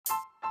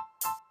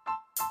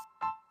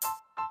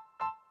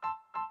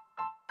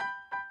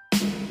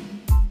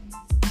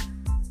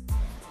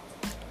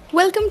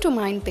Welcome to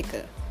Mind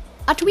Picker.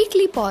 Our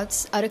weekly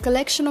pods are a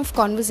collection of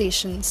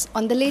conversations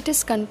on the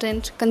latest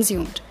content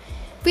consumed.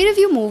 We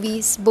review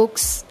movies,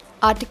 books,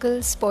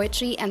 articles,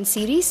 poetry, and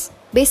series,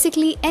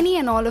 basically any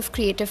and all of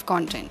creative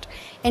content.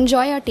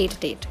 Enjoy our tete a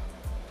tete.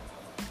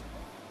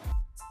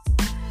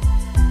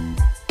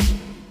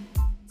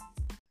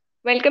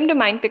 Welcome to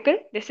Mind Pickle.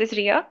 This is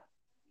Ria,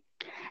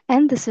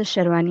 And this is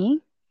Sharwani.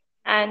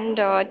 and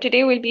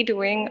today we'll be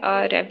doing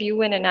a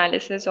review and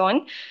analysis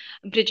on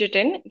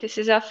Bridgerton. This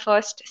is our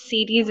first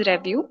series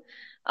review,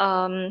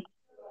 um,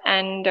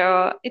 and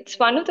it's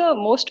one of the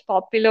most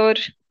popular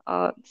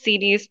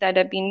series that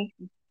have been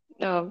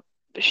uh,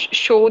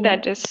 show Yeah.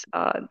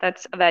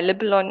 that's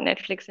available on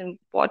Netflix and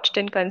watched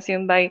and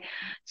consumed by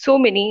so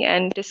many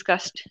and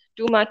discussed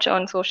too much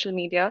on social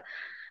media.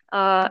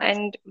 Yes.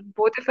 And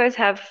both of us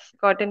have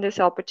gotten this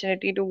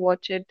opportunity to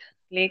watch it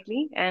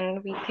lately,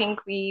 and we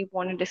think we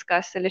want to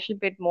discuss a little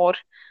bit more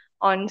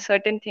on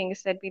certain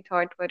things that we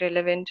thought were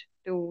relevant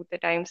to the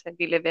times that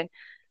we live in.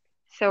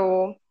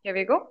 So here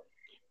we go.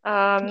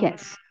 Um,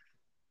 Yes.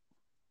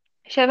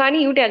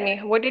 Shavani, you tell me,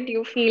 what did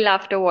you feel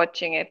after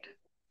watching it?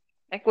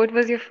 Like, what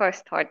was your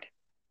first thought?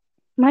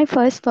 My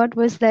first thought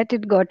was that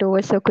it got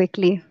over so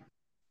quickly.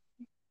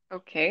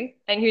 Okay,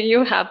 and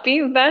you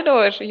happy with that,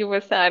 or you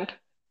were sad?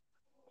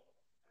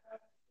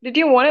 Did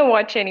you want to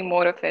watch any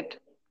more of it?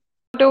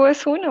 Got over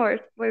soon, or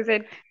was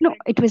it? No,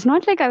 it was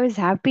not like I was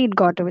happy it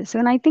got over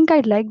soon. I think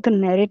I liked the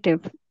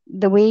narrative,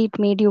 the way it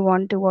made you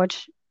want to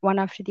watch one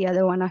after the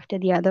other, one after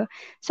the other.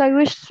 So I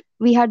wish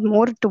we had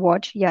more to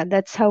watch. Yeah,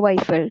 that's how I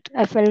felt.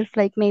 I felt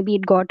like maybe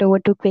it got over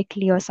too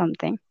quickly or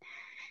something.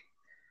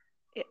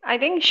 I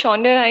think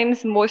Shonda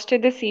Rhimes, most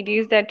of the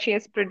series that she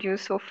has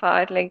produced so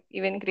far, like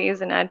even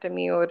Grey's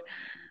Anatomy or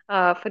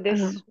for Uh,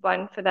 this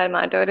one for that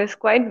matter, is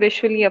quite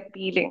visually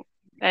appealing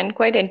and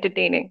quite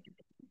entertaining.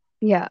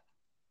 yeah,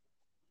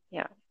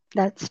 Yeah.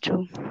 that's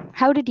true.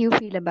 How did you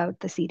feel about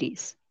the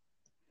series?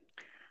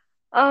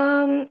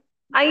 Um,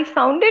 I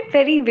found it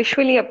very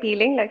visually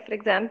appealing. Like for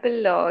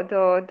example,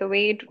 the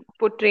way it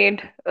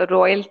portrayed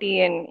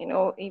royalty and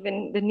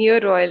even the near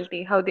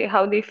royalty, how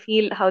they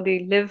feel, how they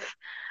live.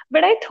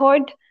 But I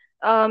thought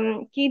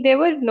there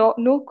were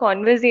no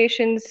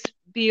conversations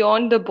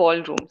beyond the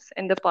ballrooms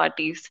and the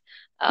parties.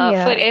 For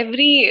Yeah.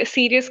 every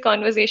serious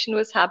conversation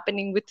was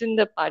happening within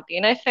the party,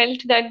 and I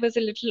felt that was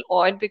a little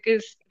odd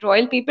because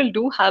royal people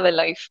do have a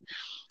life.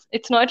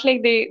 It's not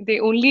like they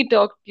only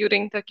talk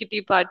during the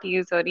kitty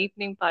parties or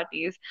evening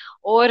parties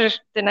or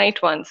the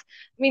night ones.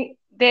 I mean,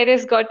 there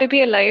has got to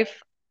be a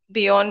life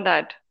beyond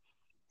that.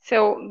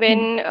 So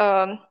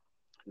Yeah.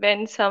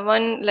 when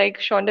someone like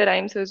Shonda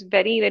Rhimes, who's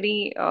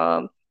very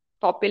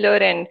popular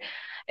and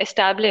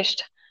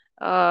established,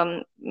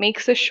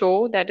 makes a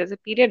show that is a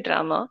period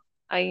drama,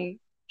 I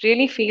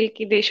really feel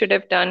they should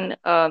have done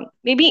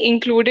maybe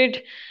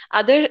included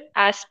other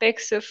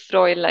aspects of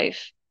royal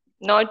life,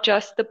 not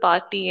just the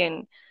party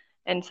and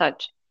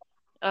such.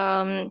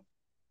 Um,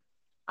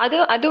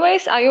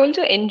 otherwise, I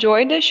also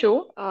enjoyed the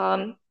show.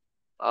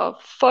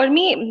 For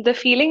me, the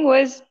feeling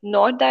was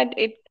not that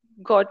it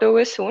got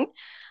over soon.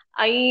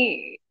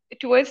 I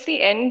towards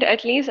the end,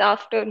 at least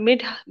after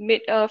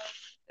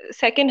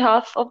second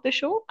half of the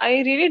show, I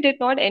really did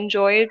not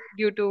enjoy it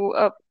due to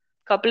a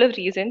couple of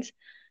reasons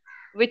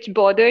which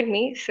bothered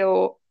me.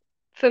 So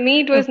for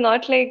me, it was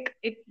not like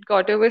it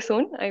got over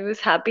soon. I was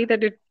happy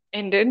that it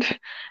ended,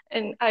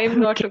 and I'm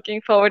not Okay.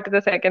 looking forward to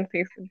the second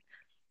season.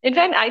 In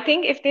fact, I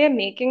think if they're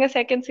making a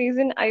second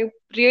season, I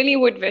really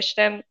would wish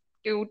them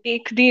to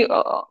take the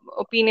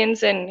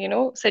opinions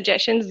and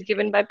suggestions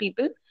given by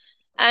people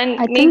and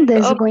I think make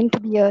there's a going to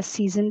be a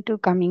season 2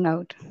 coming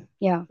out.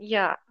 Yeah.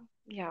 yeah,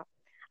 yeah.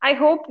 I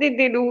hope that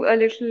they do a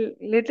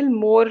little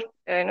more.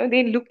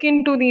 They look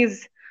into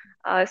these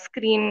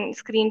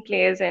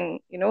screenplays and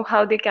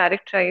how they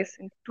characterize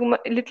and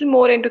a little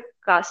more into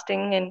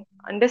casting and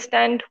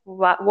understand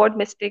what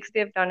mistakes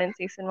they've done in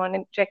season one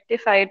and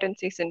rectify it in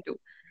season two.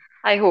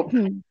 I hope.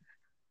 Hmm.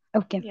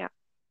 Okay. Yeah.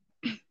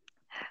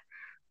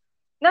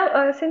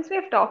 Now, since we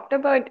have talked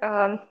about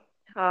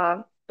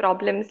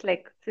problems,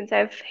 like since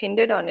I've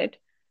hinted on it,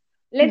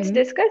 let's Hmm.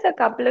 discuss a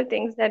couple of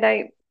things that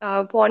I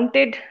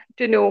wanted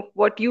to know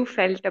what you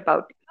felt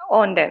about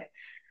on them.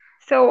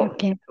 So,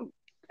 Okay.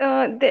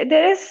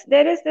 there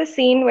is the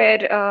scene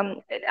where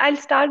I'll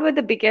start with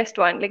the biggest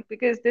one, like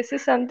because this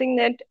is something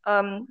that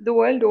the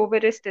world over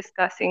is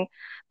discussing,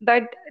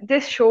 but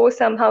this show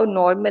somehow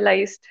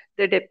normalized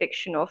the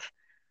depiction of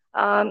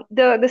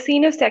the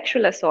scene of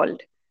sexual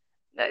assault.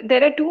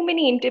 There are too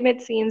many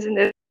intimate scenes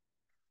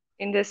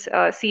in this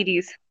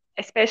series,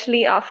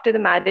 especially after the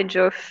marriage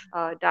of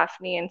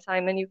Daphne and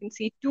Simon. You can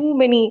see too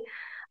many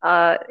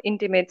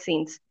intimate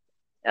scenes.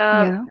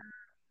 Um, Yeah.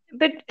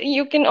 but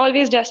you can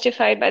always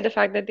justify it by the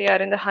fact that they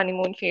are in the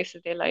honeymoon phase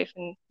of their life,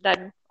 and that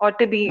ought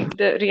to be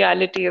the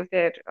reality of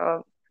their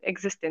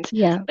existence.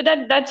 Yeah.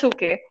 But that's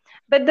okay.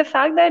 But the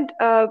fact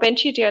that when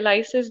she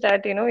realizes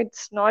that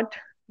it's not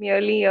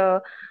merely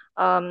a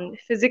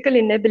physical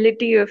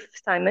inability of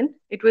Simon,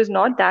 it was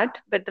not that,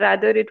 but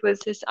rather it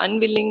was his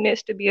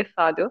unwillingness to be a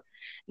father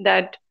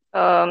that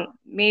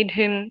made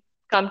him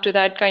come to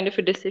that kind of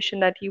a decision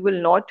that he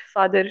will not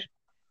father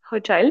her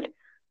child.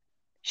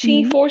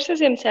 She Hmm. forces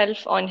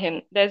himself on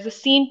him. There's a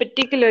scene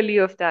particularly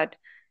of that.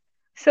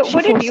 So, She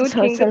what did you forces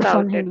think herself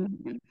on about it?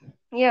 him.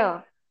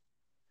 Yeah,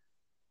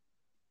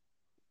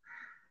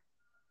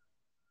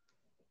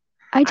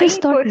 I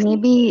just I thought personally,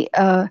 maybe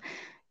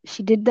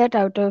she did that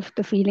out of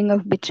the feeling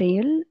of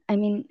betrayal. I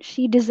mean,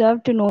 she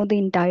deserved to know the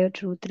entire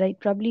truth, right?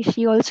 Probably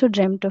she also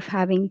dreamt of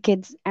having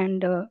kids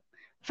and a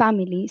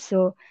family.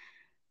 So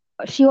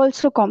she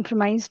also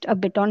compromised a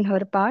bit on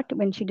her part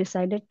when she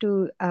decided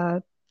to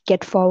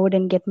get forward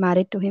and get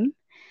married to him.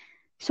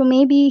 So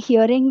maybe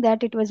hearing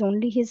that it was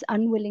only his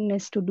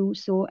unwillingness to do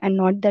so and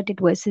not that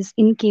it was his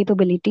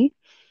incapability,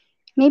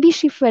 maybe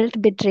she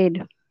felt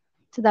betrayed.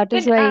 So that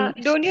is but why,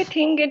 don't you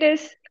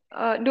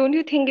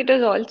think it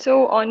is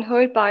also on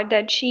her part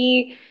that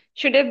she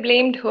should have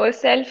blamed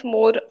herself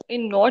more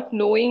in not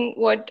knowing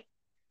what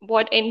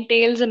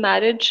entails a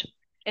marriage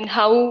and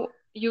how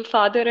you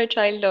father a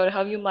child or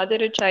how you mother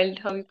a child,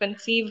 how you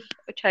conceive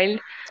a child.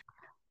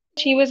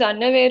 She was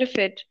unaware of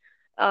it.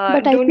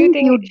 but I Don't you think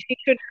think you, she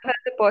should have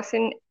the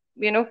person,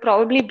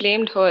 probably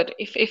blamed her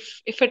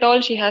if at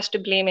all she has to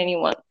blame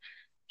anyone.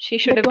 She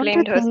should but have don't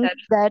you blamed think herself.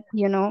 that,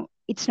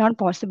 it's not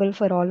possible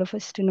for all of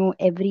us to know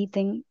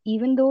everything,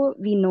 even though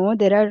we know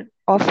there are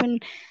often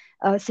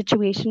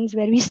situations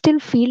where we still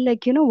feel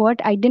like, you know what,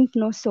 I didn't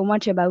know so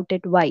much about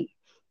it. Why?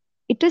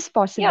 It is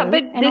Yeah, possible.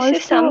 but And this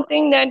is also,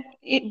 something that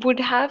it would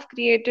have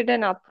created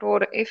an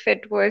uproar if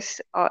it was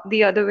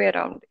the other way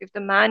around. If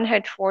the man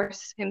had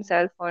forced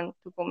himself on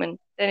the woman,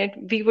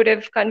 then we would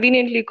have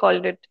conveniently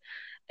called it,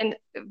 and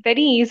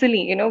very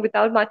easily,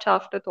 without much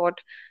afterthought,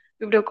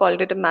 we would have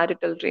called it a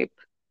marital rape.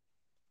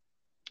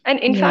 And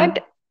in yeah, fact,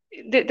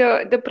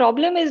 the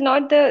problem is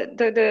not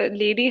the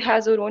lady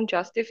has her own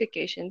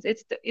justifications.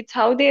 It's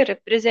how they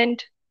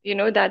represent,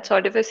 that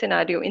sort of a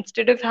scenario.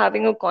 Instead of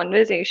having a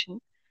conversation,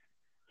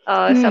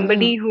 mm-hmm.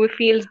 somebody who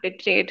feels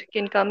betrayed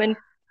can come and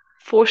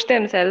force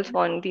themselves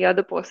on the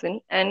other person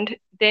and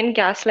then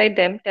gaslight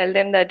them, tell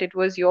them that it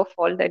was your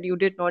fault that you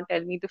did not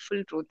tell me the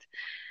full truth.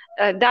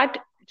 That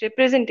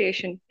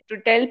representation to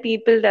tell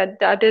people that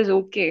that is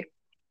okay,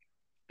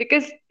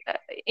 because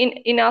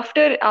in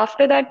after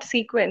that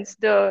sequence,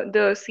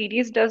 the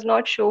series does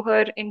not show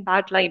her in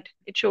bad light.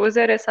 It shows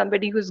her as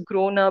somebody who's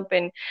grown up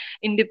and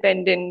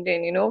independent,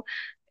 and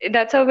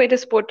that's how it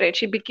is portrayed.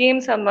 She became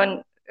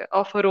someone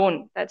of her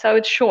own. That's how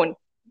it's shown.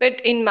 But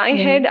in my Yeah,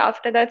 head,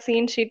 after that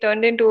scene, she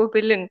turned into a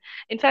villain.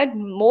 In fact,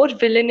 more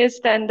villainous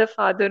than the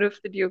father of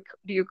the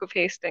Duke of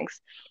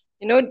Hastings.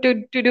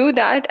 To do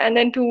that and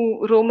then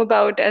to roam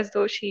about as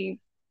though she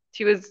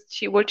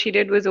what she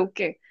did was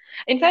okay.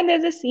 In fact,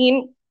 there's a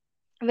scene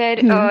where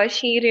hmm.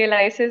 she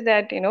realizes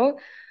that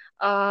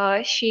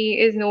she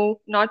is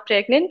not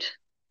pregnant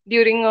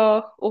during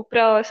a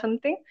opera or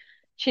something.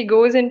 She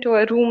goes into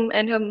a room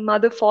and her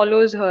mother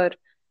follows her,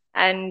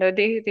 and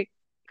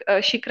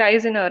she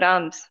cries in her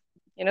arms,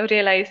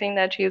 realizing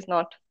that she is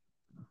not.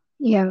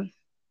 Yeah.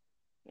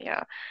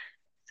 Yeah.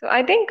 So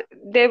I think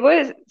there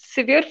were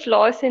severe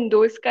flaws in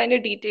those kind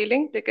of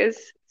detailing, because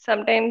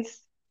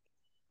sometimes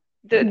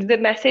the Hmm.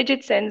 message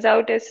it sends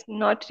out is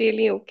not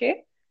really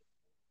okay.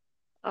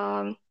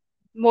 Um,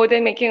 More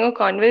than making a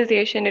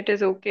conversation, it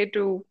is okay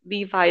to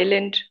be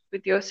violent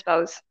with your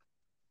spouse.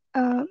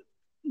 Uh,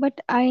 but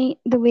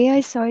the way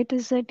I saw it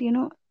is that,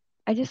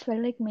 I just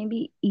felt like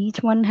maybe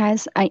each one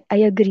has, I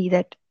agree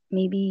that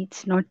maybe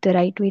it's not the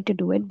right way to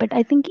do it, but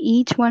I think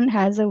each one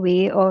has a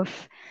way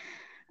of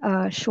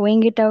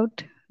showing it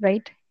out,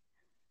 right?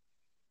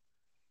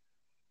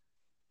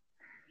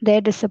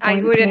 Their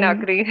I wouldn't disappointment.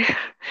 agree.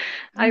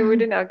 I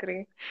wouldn't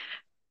agree.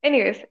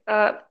 Anyways,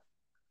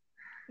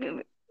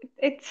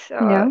 it's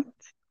Yeah.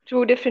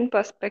 two different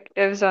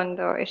perspectives on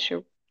the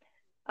issue.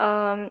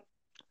 Um,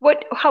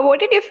 what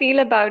did you feel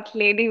about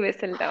Lady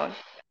Whistledown,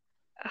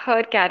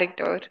 her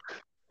character?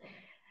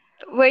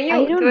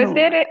 I don't Was know.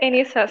 there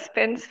any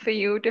suspense for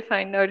you to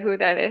find out who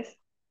that is?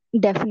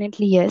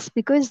 Definitely, yes,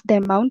 because the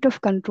amount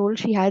of control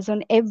she has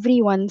on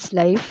everyone's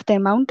life, the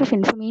amount of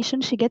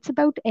information she gets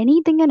about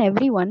anything and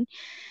everyone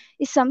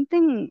is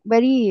something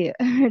very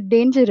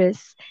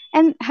dangerous.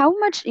 And how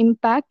much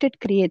impact it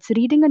creates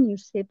reading a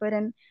newspaper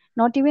and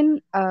not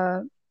even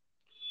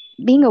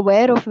being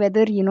aware of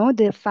whether,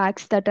 the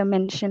facts that are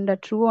mentioned are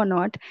true or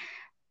not.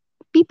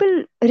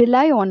 People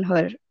rely on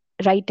her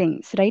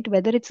writings, right?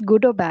 Whether it's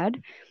good or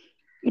bad,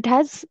 it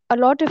has a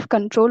lot of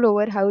control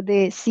over how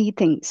they see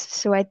things.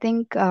 So I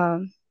think.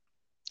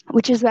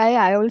 Which is why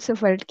I also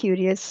felt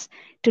curious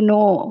to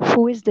know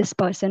who is this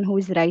person who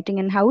is writing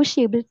and how is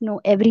she able to know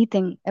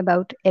everything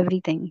about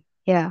everything.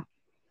 Yeah.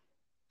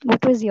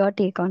 What was your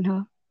take on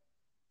her?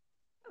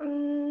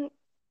 Um,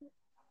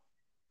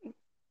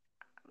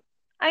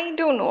 I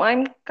don't know.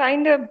 I'm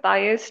kind of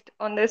biased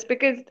on this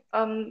because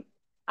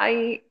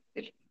I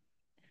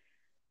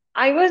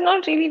I was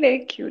not really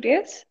very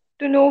curious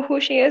to know who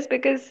she is,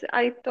 because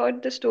I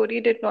thought the story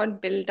did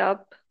not build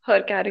up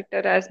her character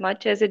as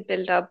much as it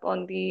built up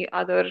on the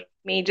other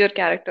major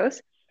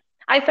characters.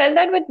 I felt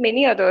that with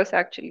many others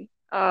actually.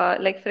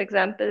 Like for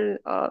example,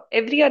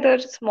 every other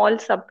small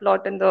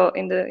subplot in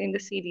the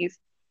series,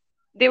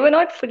 they were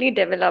not fully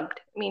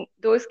developed. I mean,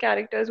 those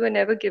characters were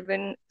never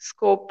given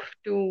scope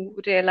to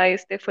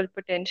realize their full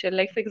potential.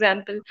 Like, for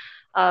example,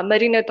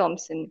 Marina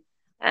Thompson,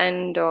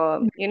 and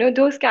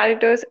those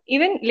characters,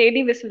 even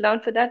Lady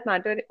Whistledown for that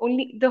matter,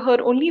 only the her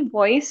only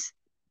voice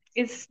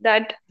is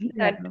Yeah,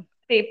 that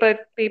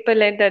paper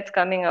lead that's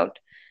coming out,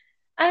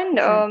 and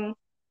exactly.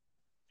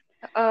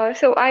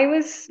 so I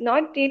was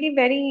not really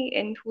very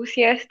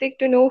enthusiastic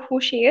to know who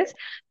she is,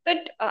 but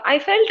I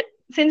felt,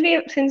 since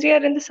we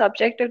are in the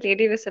subject of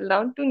Lady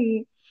Whistledown,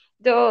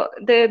 the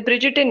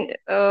Bridgerton,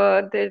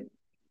 the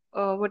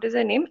what is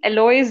her name?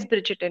 Eloise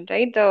Bridgerton,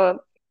 right? The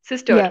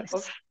sister of,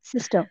 Yes,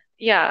 sister.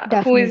 yeah,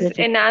 who Daphne is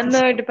Bridgerton,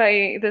 sister. enamored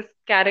by this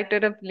character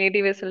of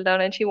Lady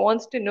Whistledown, and she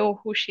wants to know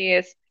who she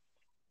is.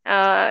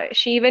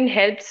 She even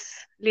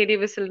helps Lady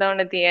Whistledown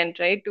at the end,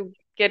 right, to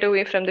get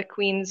away from the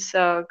Queen's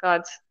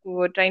guards who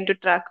were trying to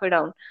track her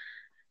down.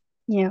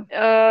 Yeah,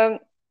 Um,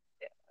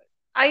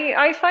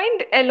 I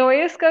find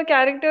Eloiska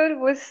character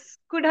was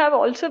could have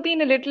also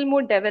been a little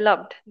more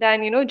developed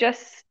than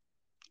just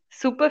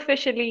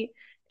superficially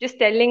just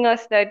telling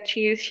us that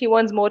she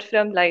wants more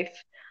from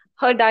life.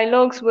 Her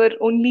dialogues were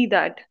only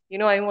that,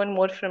 I want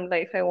more from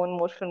life, I want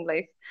more from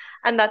life,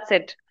 and that's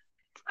it.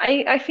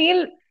 I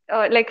feel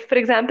like, for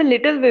example,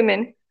 Little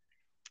Women,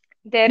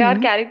 there are hmm.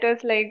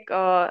 characters like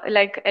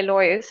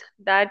Eloise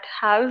that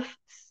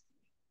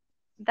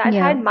Yeah,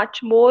 had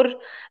much more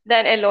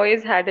than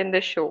Eloise had in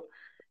the show.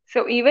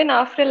 So even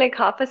after like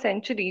half a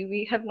century,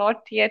 we have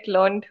not yet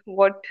learned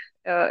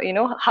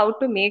how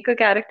to make a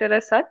character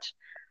as such.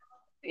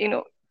 You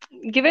know,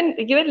 given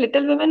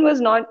Little Women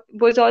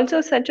was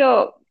also such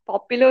a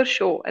popular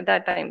show at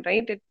that time,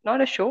 right? It's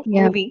not a show,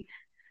 yeah, movie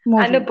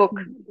and a movie.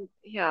 book.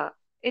 Yeah,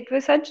 it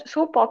was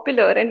so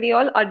popular, and we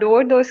all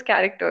adored those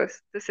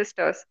characters, the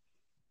sisters.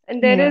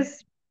 And Yeah,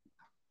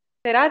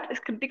 there are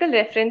critical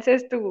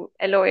references to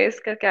Eloise'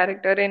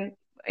 character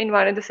in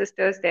one of the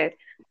sisters there,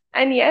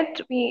 and yet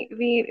we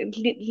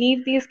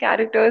leave these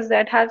characters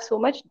that have so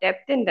much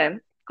depth in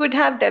them, could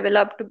have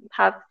developed to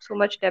have so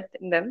much depth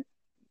in them,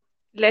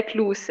 let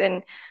loose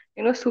and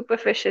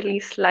superficially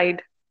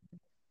slide.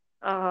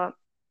 Uh,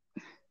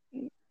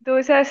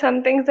 those are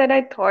some things that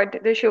I thought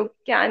the show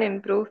can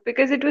improve,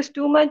 because it was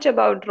too much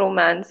about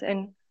romance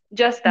and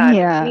just that.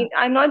 I yeah, mean,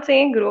 I'm not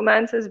saying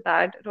romance is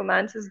bad.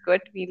 Romance is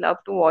good. We love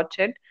to watch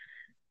it,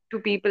 to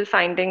people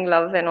finding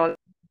love and all.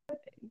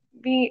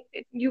 We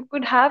You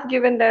could have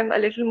given them a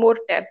little more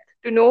depth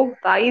to know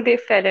why they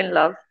fell in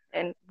love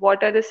and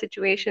what are the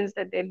situations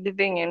that they're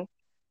living in,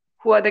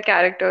 who are the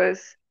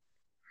characters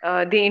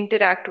they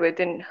interact with,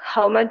 and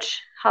how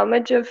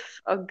much of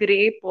a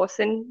gray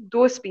person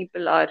those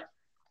people are.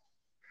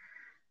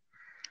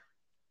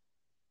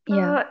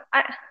 yeah.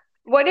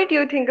 What did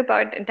you think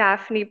about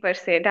Daphne per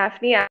se?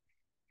 Daphne and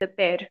the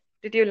pair.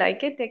 Did you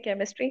like it, their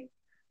chemistry?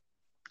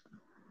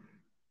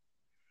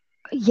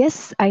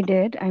 Yes, I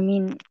did. I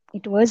mean,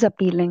 it was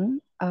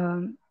appealing.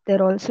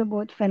 They're also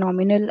both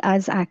phenomenal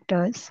as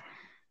actors.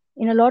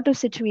 In a lot of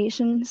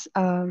situations,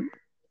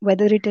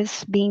 whether it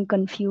is being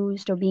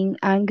confused or being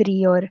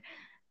angry or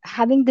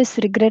having this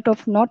regret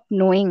of not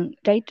knowing,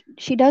 right?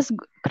 She does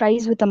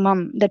cries with a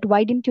mom that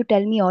why didn't you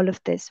tell me all of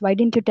this? Why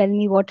didn't you tell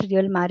me what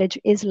real marriage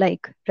is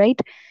like, right?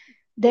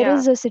 There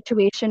Yeah. is a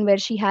situation where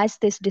she has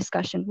this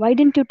discussion. Why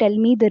didn't you tell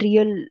me the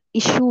real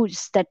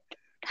issues that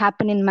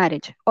happen in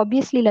marriage?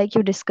 Obviously, like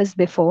you discussed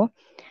before,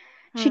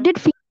 she Hmm. did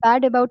feel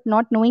bad about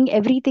not knowing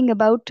everything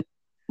about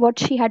what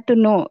she had to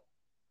know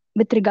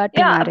with regard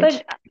to Yeah,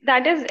 marriage. but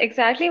that is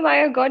exactly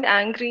why I got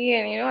angry,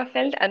 and I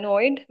felt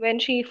annoyed when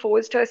she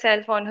forced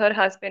herself on her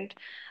husband,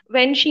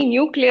 when she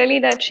knew clearly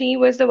that she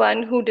was the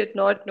one who did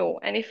not know.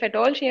 And if at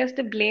all she has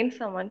to blame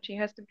someone, she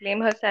has to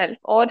blame herself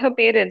or her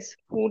parents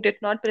who did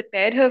not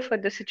prepare her for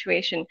the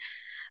situation.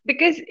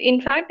 Because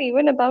in fact,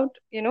 even about,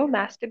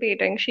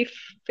 masturbating, she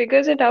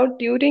figures it out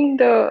during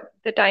the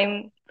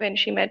time when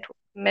she met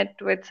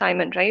with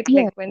Simon, right?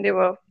 Yeah, Like when they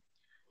were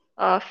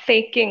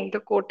faking the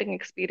courting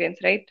experience,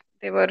 right?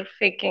 They were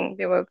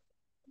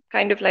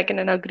kind of like in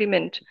an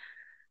agreement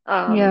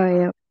um, yeah,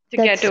 yeah. to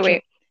get That's true.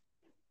 away.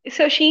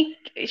 So she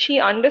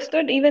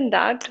understood even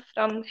that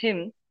from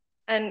him,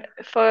 and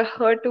for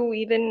her to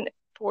even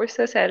force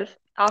herself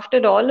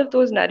after all of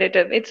those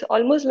narrative, it's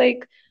almost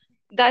like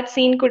that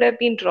scene could have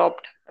been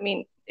dropped. I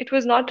mean, it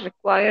was not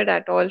required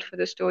at all for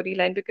the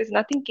storyline because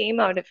nothing came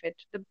out of it.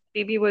 The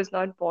baby was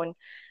not born.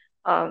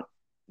 Um,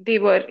 they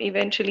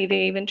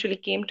eventually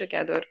came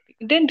together.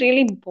 It didn't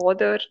really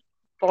bother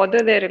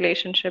their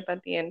relationship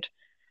at the end.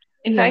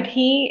 In fact,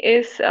 Yeah,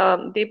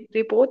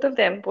 both of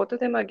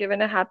them are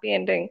given a happy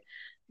ending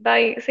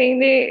by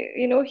saying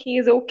he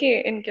is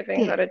okay in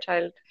giving her okay. a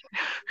child.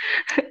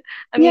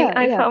 I mean, Yeah,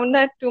 I yeah. found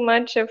that too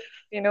much of,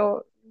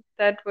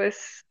 that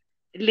was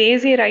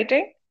lazy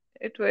writing.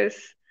 It was,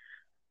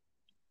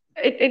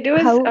 it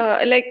was How?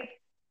 like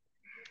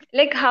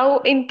Like how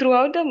in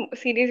throughout the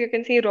series you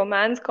can see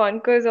romance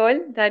conquers all,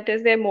 that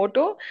is their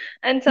motto,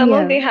 and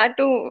somehow Yeah, they had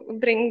to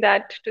bring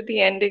that to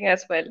the ending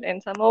as well,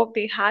 and somehow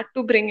they had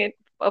to bring it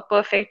a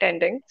perfect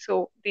ending,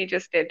 so they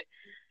just did.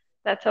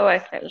 That's how I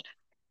felt.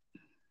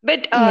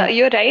 But yeah,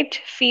 you're right,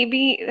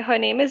 Phoebe, her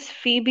name is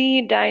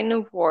Phoebe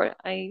Dynevor.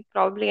 I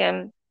probably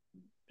am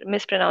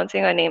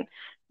mispronouncing her name.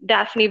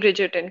 Daphne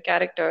Bridgerton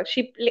character.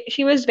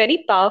 She was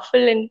very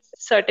powerful in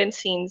certain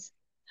scenes.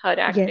 Her yes,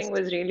 acting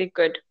was really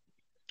good.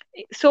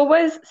 So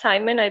was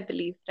Simon, I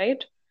believe,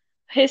 right?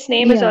 His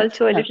name is yeah.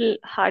 also a little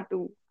hard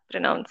to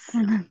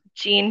pronounce.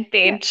 Gene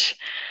Yeah, Page.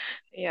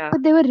 Yeah.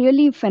 but they were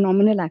really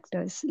phenomenal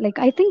actors. Like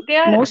I think They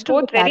are most of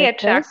the both very characters,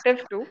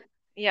 attractive too.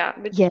 Yeah,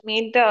 which yes,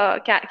 made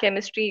the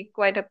chemistry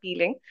quite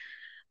appealing.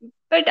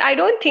 But I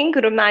don't think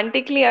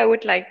romantically I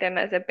would like them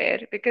as a pair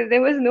because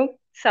there was no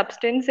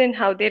substance in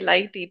how they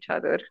liked each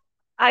other.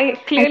 I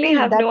I clearly think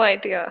have that no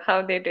idea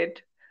how they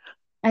did.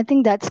 I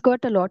think that's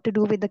got a lot to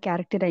do with the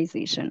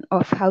characterization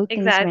of how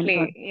things went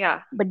on. Exactly.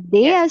 Yeah. But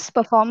they, Yes. as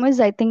performers,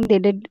 I think they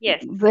did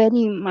Yes.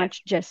 very Yes.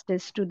 much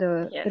justice to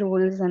the Yes.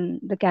 roles and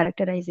the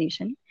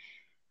characterization.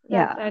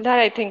 That Yeah. that, that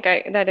I think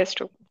that is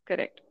true.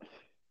 Correct.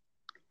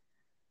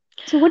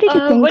 So, what did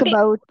you think What?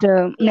 about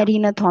Yeah.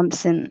 Marina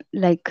Thompson,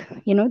 like,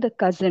 the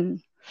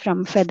cousin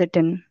from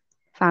Featherton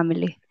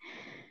family?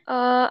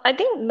 I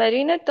think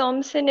Marina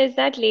Thompson is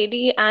that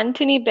lady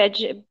Anthony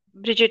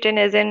Bridgerton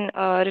is in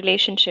a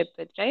relationship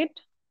with, right?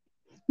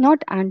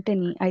 Not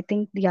Anthony, I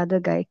think the other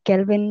guy,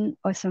 Kelvin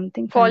or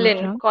something, if I'm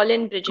not wrong.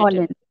 Colin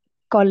Colin. Bridgerton.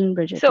 Colin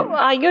So Bridgerton.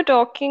 are you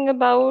talking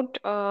about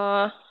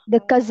The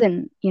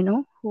cousin,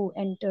 who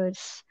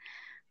enters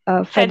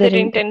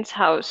Featherington. Featherington's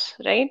house,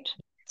 right?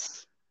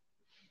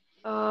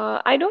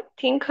 I don't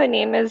think her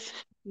name is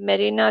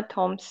Marina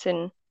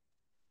Thompson.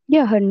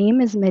 Yeah, her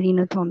name is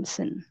Marina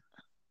Thompson.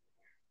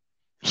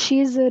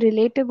 She's a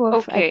relative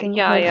of, I Okay, think,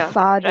 yeah, her yeah.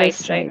 father's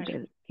Right, right.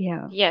 side.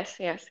 Yeah. Yes,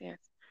 yes, yes.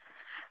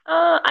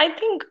 I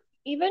think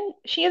even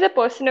she is a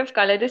person of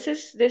color. This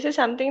is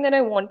something that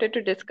I wanted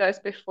to discuss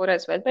before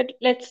as well. But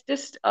let's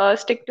just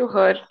stick to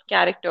her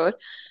character.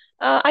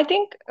 I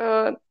think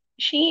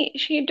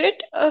she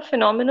did a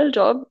phenomenal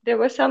job. There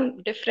was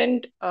some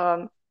different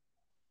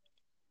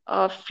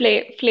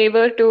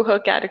flavor to her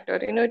character.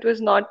 It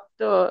was not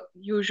the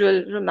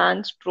usual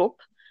romance trope.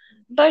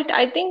 But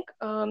I think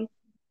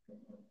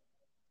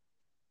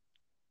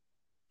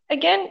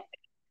again,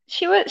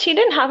 she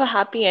didn't have a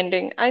happy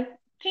ending. I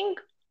think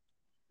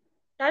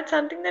that's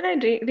something that I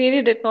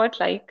really did not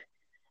like.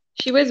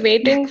 She was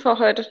waiting for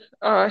her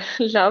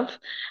love,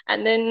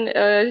 and then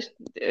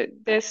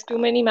there's too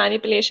many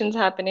manipulations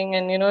happening,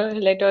 and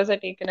letters are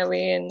taken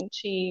away, and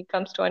she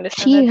comes to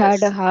understand She that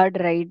had a this. hard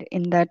ride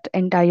in that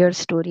entire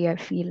story, I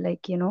feel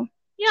like,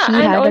 Yeah,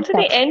 she and had a also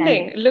the tough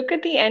ending. time. Look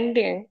at the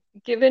ending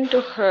given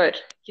to her.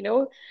 You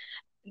know,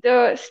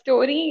 the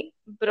story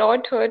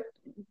brought her,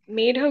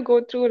 made her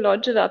go through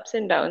lots of ups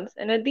and downs,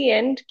 and at the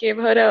end gave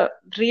her a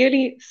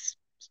really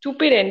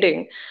stupid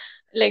ending,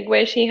 like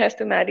where she has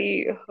to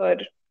marry her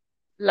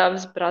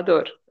love's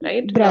brother,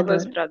 right?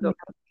 Lover's Brother. brother.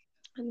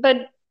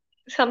 But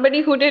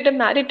somebody who did a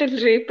marital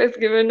rape is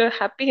given a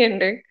happy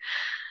ending.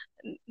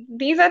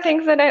 These are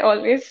things that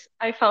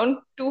I found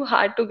too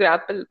hard to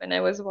grapple when I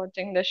was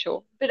watching the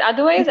show. But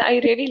otherwise, I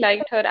really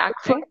liked her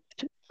acting.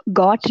 First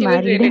got She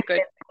was married really and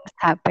good. this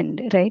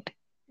happened, right?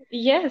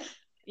 Yes,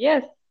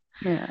 yes.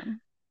 Yeah.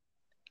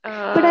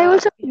 But I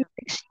also feel Yeah.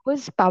 like she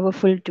was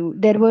powerful too.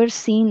 There were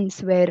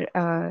scenes where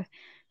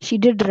she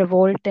did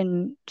revolt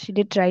and she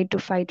did try to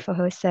fight for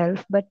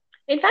herself, but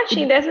In fact,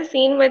 it, there's a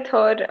scene with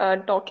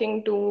her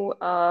talking to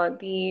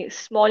the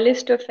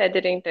smallest of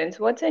Featheringtons.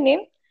 What's her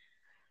name?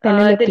 The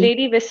Penelope,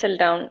 lady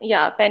Whistledown.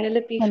 Yeah,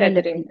 Penelope Penelope,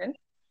 Featherington.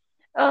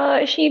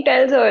 She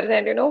tells her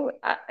that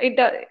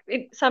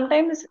it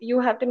sometimes you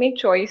have to make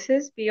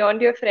choices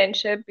beyond your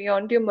friendship,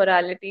 beyond your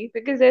morality,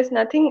 because there's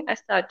nothing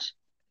as such.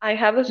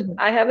 yeah,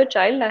 I have a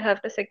child. I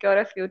have to secure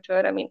a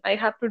future. I mean, I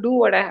have to do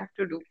what I have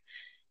to do.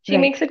 She right,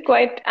 makes it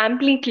quite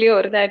amply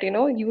clear that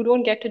you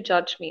don't get to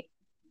judge me.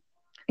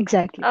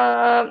 exactly.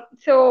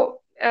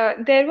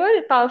 There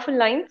were powerful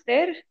lines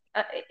there.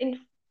 Uh, in,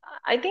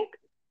 I think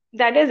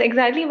that is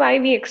exactly why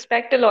we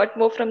expect a lot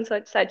more from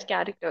such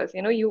characters.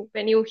 You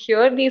when you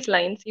hear these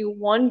lines, you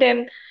want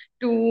them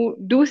to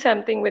do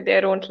something with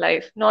their own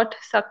life, not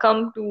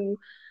succumb to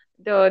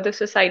the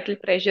societal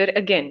pressure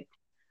again.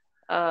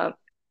 Uh,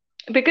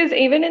 because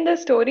even in the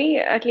story,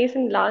 at least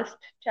in last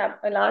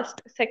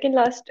second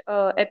last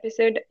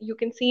episode, you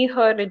can see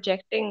her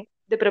rejecting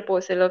the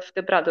proposal of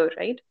the brother,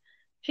 right?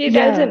 She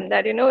tells Yeah. him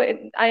that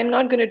I am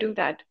not going to do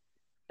that,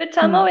 but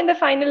somehow Hmm. in the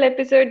final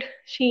episode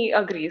she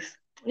agrees,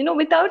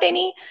 without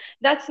any.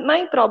 That's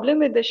my problem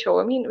with the show.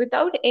 I mean,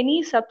 without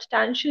any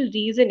substantial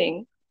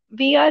reasoning,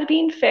 we are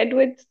being fed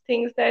with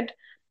things that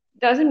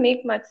doesn't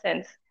make much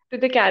sense to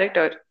the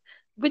character,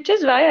 which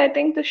is why I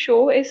think the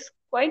show is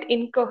quite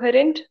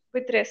incoherent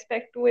with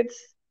respect to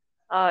its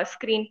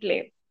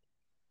screenplay.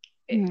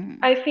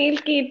 Hmm. I feel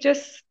it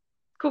just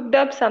cooked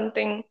up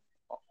something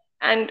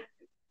and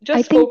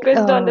I just think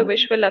focused on the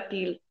visual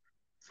appeal.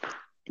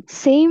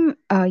 Same,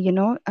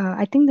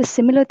 I think the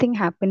similar thing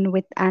happened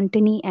with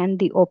Anthony and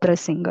the opera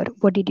singer.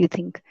 What did you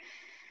think?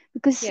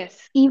 Because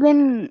Yes.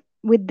 even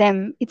with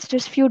them, it's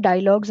just few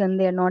dialogues and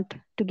they're not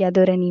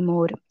together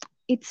anymore.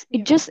 It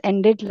Yeah. just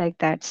ended like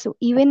that. So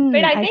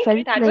But even I I think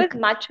felt that was like,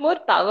 much more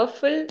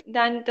powerful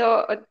than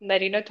the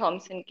Marina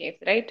Thompson case,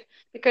 right?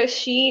 Because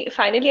she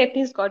finally at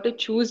least got to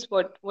choose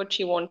what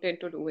she wanted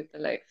to do with her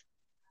life.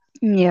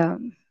 yeah,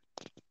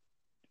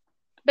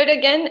 But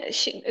again,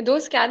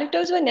 those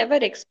characters were never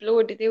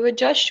explored. They were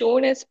just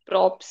shown as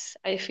props,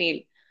 I feel.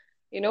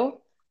 You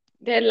know,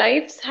 their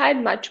lives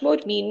had much more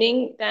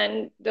meaning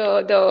than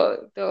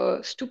the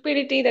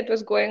stupidity that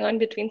was going on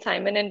between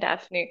Simon and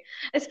Daphne.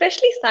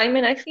 Especially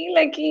Simon, I feel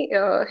like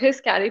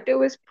his character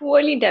was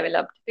poorly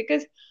developed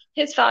because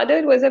his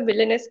father was a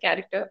villainous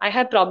character. I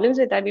have problems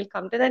with that. We'll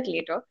come to that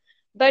later.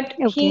 But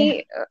okay,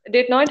 he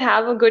did not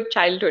have a good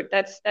childhood.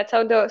 That's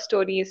how the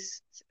story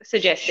is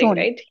suggesting, shown.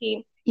 right?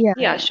 Yeah, Yeah,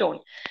 yeah, shown.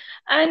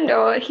 And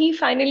he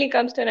finally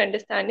comes to an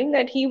understanding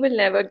that he'll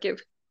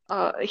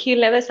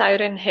never sire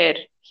an heir,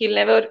 he'll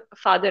never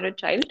father a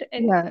child,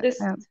 and yeah,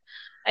 this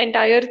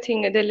entire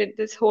thing,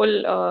 this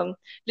whole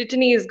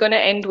litany is going to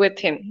end with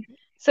him.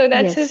 So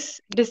that's yes,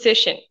 his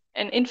decision.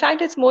 And in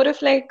fact, it's more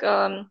of like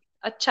a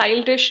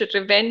childish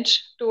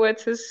revenge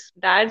towards his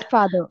dad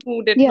father.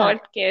 who did Yeah,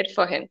 not care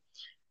for him.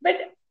 But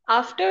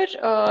after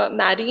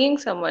marrying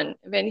someone,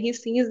 when he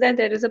sees that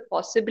there is a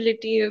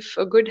possibility of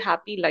a good,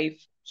 happy life,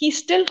 he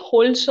still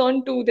holds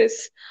on to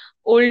this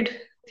old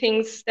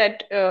things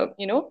that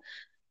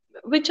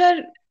which are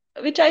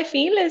which I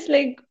feel is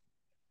like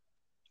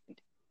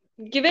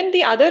given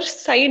the other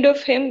side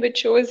of him, which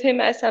shows him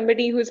as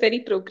somebody who's very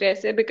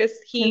progressive because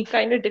he and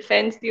kind of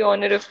defends the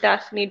honor of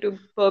Daphne to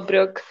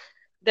Berbrook,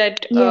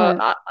 that yeah,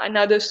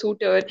 another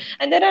suitor.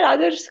 And there are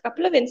others,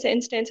 couple of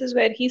instances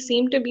where he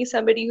seemed to be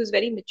somebody who's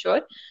very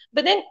mature,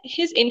 but then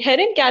his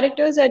inherent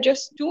characters are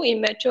just too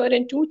immature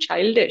and too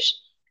childish.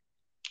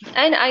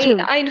 And I,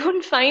 true. I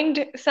don't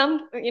find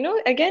some,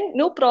 again,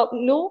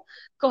 no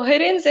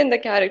coherence in the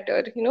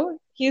character.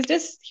 He's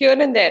just here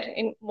and there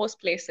in most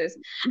places.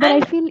 But I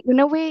And feel, in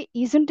a way,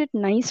 isn't it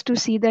nice to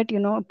see that,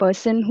 a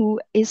person who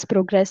is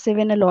progressive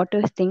in a lot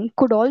of things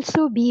could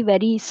also be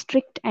very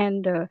strict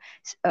and,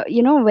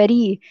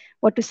 very,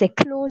 what to say,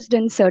 closed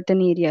in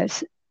certain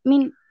areas. I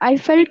mean, I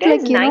felt it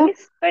is like,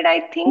 nice, but I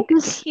it think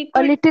is he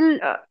a could. little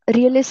Uh,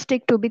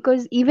 realistic too,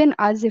 because even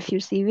us, if you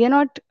see, we are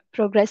not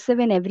progressive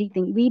in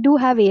everything. We do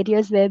have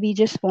areas where we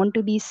just want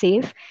to be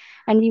safe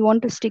and we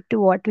want to stick to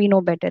what we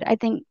know better. I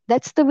think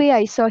that's the way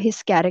I saw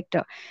his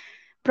character.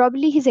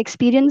 Probably his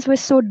experience was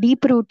so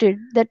deep rooted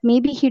that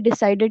maybe he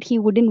decided he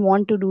wouldn't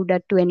want to do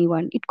that to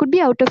anyone. It could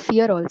be out of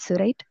fear also,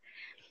 right?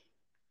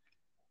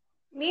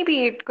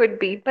 Maybe it could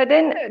be, but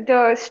then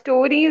the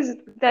stories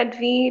that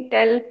we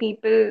tell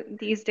people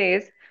these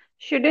days,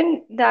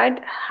 shouldn't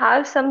that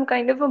have some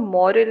kind of a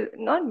moral,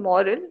 not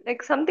moral,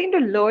 like something to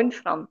learn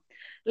from?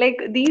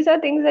 Like these are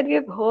things that we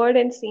have heard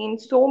and seen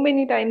so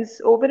many times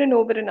over and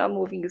over in our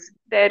movies.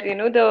 There,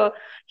 the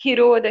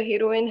hero or the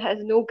heroine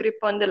has no grip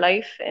on the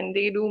life and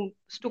they do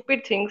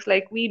stupid things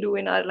like we do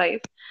in our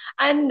life.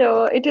 And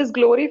it is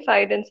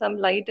glorified in some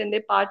light, and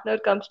their partner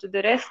comes to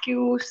the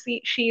rescue.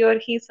 She or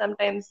he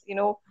sometimes,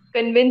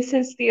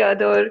 convinces the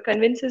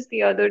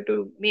other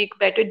to make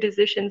better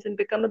decisions and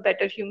become a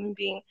better human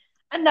being,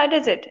 and that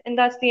is it, and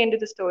that's the end of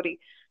the story.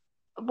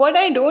 What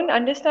I don't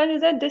understand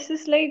is that this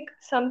is like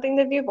something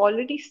that we've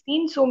already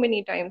seen so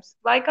many times.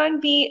 Why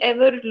can't we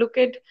ever look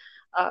at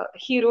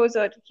heroes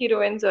or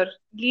heroines or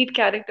lead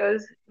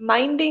characters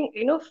minding,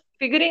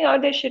 figuring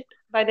out their shit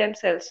by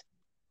themselves?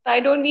 Why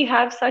don't we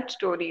have such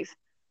stories?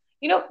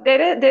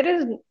 There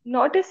is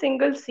not a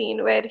single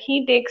scene where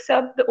he takes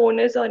up the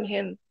onus on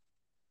him,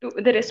 to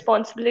the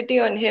responsibility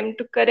on him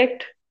to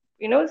correct,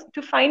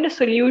 to find a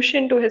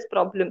solution to his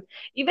problem.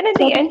 Even at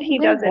the Probably end he he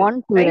didn't doesn't,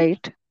 want to, right?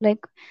 right? Like,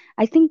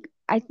 I think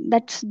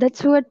that's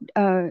what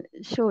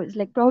shows.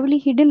 Like, probably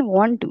he didn't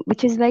want to,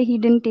 which is why he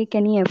didn't take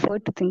any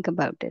effort to think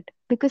about it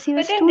because he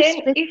But was then too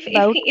then strict if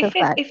about he, the if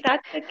fact.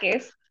 that's the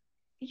case,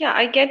 yeah,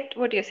 I get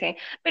what you're saying.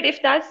 But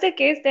if that's the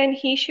case, then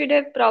he should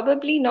have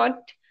probably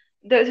not,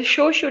 the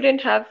show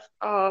shouldn't have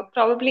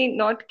probably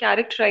not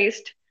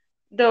characterized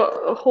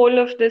the whole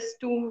of this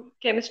two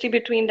chemistry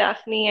between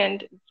Daphne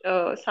and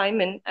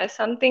Simon as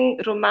something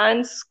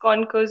romance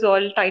conquers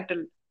all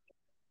title,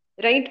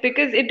 right?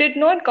 Because it did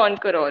not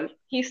conquer all.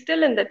 He's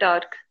still in the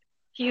dark.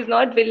 He is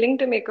not willing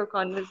to make a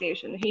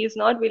conversation. He is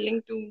not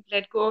willing to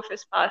let go of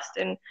his past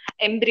and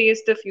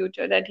embrace the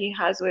future that he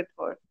has with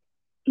her.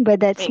 But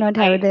that's not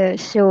how I the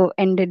show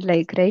ended,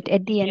 like, right?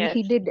 At the end, Yes.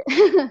 he did.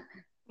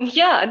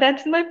 Yeah,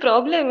 that's my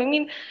problem. I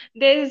mean,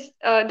 there's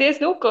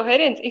no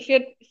coherence. If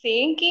you're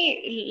saying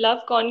ki love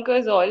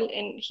conquers all,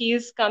 and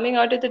he's coming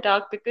out of the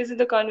dark because of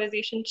the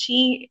conversation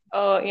she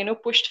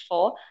pushed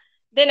for,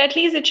 then at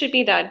least it should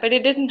be that. But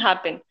it didn't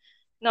happen.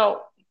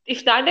 Now,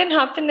 if that didn't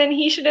happen, then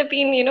he should have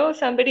been,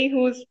 somebody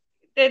who's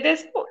there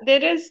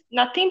is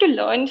nothing to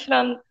learn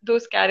from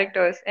those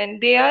characters,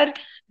 and they are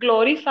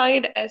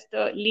glorified as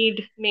the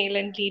lead male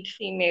and lead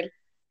female.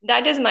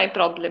 That is my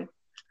problem.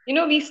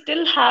 We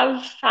still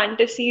have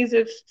fantasies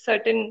of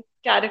certain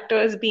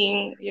characters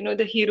being,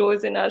 the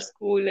heroes in our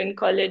school and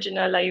college in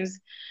our lives.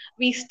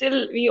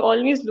 We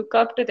always look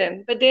up to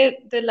them, but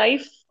the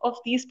life of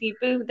these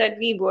people that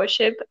we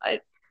worship are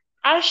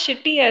as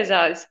shitty as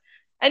ours,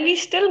 and we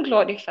still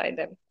glorify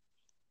them.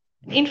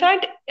 In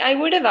fact, I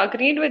would have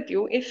agreed with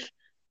you if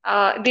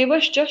they were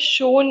just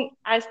shown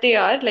as they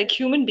are, like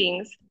human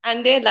beings,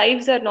 and their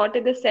lives are not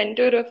at the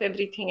center of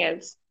everything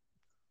else.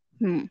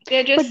 Hmm.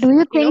 They're But just, do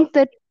you think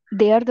that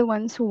they are the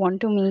ones who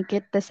want to make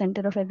it the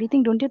center of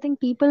everything? Don't you think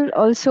people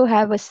also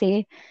have a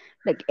say?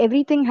 Like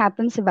everything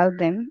happens about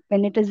them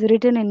when it is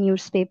written in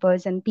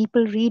newspapers and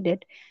people read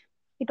it,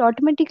 it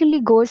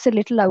automatically goes a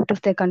little out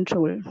of their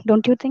control.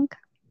 Don't you think?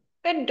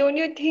 but don't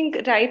you think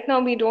right now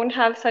we don't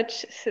have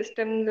such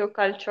systems or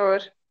culture?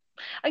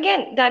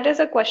 Again, that is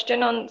a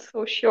question on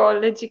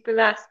sociological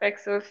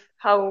aspects of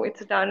how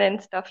it's done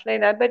and stuff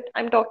like that. But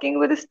I'm talking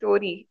about the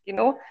story.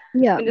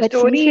 Yeah, When the but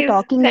since story we're is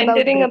talking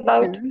about centering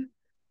about, Bridgerton,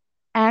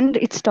 and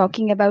it's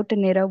talking about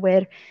an era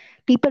where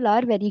people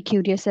are very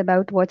curious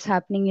about what's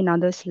happening in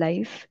others'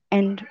 life,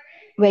 and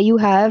where you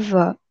have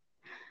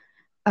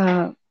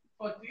uh,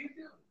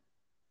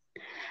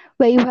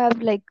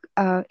 like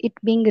it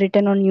being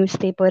written on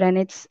newspaper and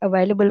it's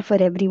available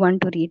for everyone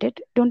to read it,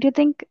 don't you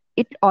think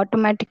it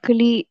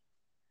automatically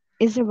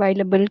is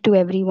available to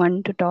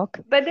everyone to talk?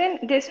 but then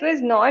this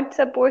was not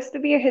supposed to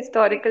be a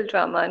historical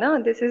drama,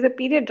 no? This is a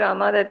period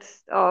drama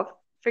that's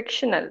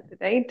fictional,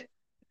 right?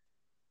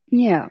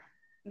 Yeah.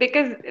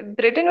 Because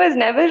Britain was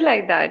never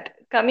like that.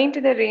 Coming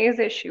to the race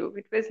issue,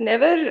 it was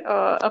never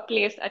a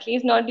place, at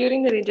least not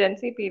during the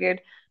Regency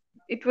period.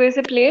 It was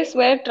a place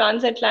where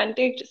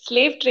transatlantic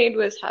slave trade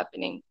was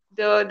happening.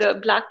 The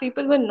black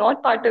people were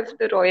not part of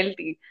the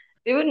royalty.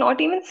 They were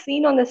not even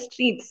seen on the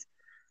streets.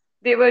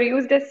 They were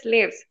used as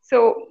slaves.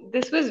 So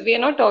we are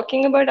not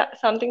talking about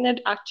something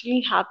that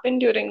actually happened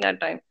during that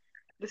time.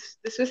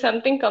 This was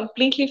something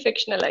completely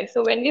fictionalized.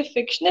 So when we're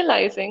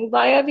fictionalizing,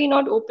 why are we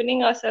not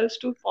opening ourselves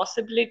to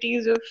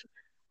possibilities of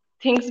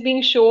things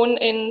being shown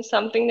in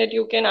something that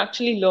you can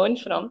actually learn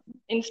from?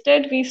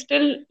 Instead, we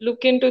still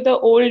look into the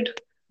old,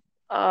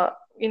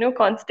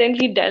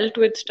 constantly dealt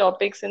with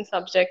topics and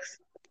subjects,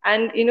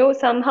 and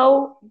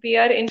somehow we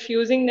are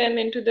infusing them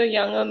into the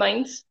younger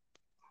minds,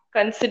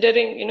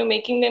 considering,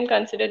 making them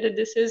consider that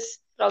this is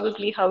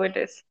probably how it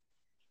is.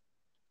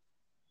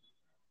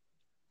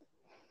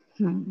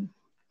 Hmm.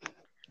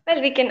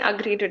 Well, we can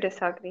agree to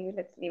disagree.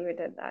 Let's leave it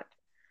at that.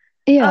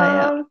 Yeah,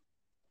 yeah. Um,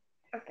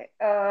 okay.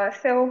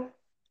 So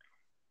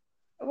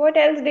what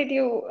else did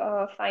you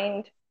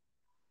find?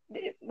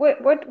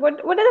 What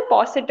are the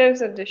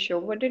positives of the show?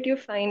 What did you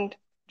find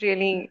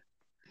really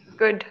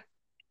good?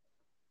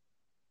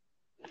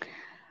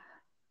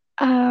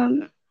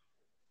 um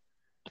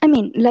I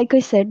mean, like I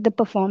said, the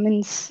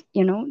performance,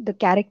 the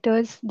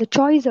characters, the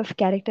choice of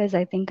characters,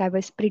 I think I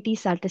was pretty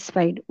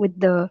satisfied with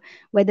the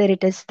whether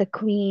it is the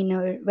queen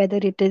or whether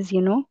it is,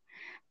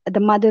 the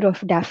mother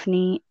of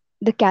Daphne,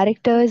 the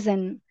characters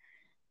and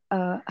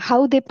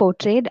how they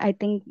portrayed, I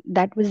think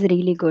that was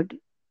really good.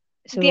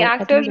 The So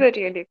I think actors were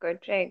really good,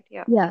 right?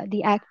 Yeah. yeah,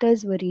 the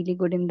actors were really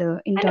good in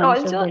And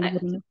terms of also,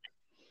 delivering.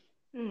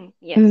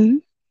 yes. Hmm.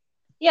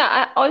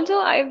 Yeah,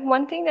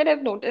 one thing that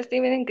I've noticed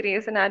even in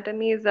Grey's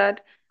Anatomy is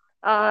that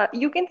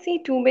you can see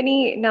too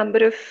many number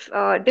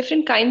of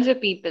different kinds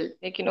of people,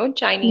 like,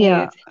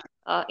 Yeah, Chinese,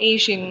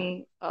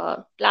 Asian,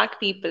 black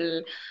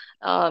people,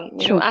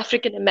 true.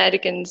 African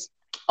Americans,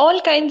 all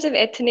kinds of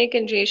ethnic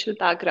and racial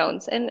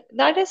backgrounds. And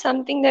that is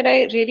something that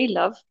I really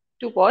love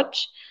to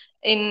watch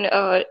in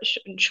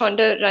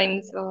Shonda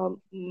Rhimes'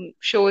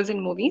 shows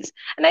and movies.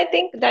 And I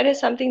think that is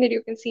something that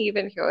you can see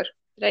even here,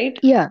 right?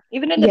 Yeah,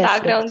 Even in the yes,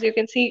 yes. backgrounds, you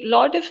can see a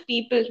lot of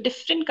people,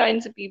 different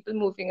kinds of people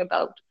moving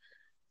about.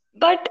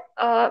 But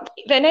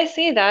when I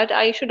say that,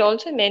 I should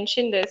also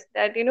mention this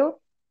that,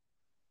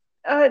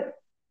 uh,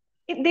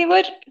 they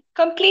were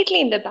completely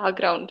in the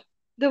background.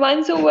 The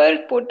ones who were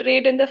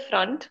portrayed in the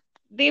front,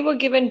 they were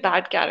given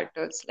bad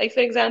characters. Like,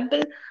 for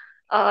example,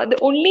 the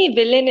only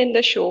villain in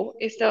the show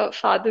is the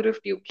father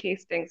of Duke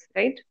Hastings,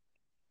 right?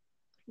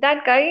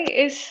 That guy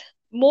is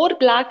more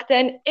black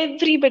than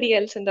everybody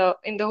else in the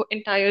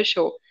entire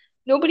show.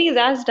 Nobody is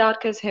as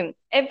dark as him.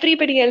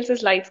 Everybody else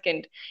is light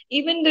skinned.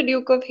 Even the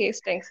Duke of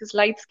Hastings is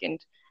light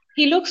skinned.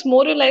 He looks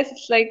more or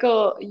less like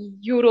a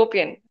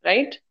European,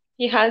 right?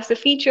 He has the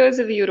features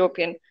of a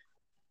European.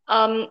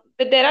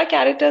 But there are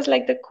characters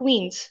like the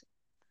queens,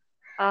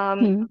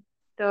 um, Hmm.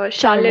 the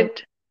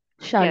Charlotte, Charlotte.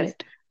 Yes,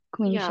 Charlotte,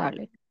 Queen yeah.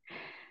 Charlotte.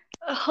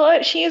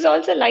 She is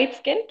also light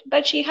skinned,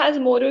 but she has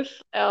more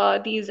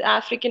of these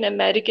African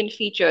American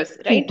features,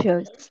 right?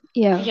 Features.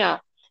 Yeah. Yeah,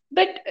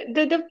 but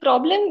the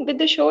problem with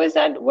the show is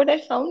that what I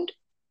found,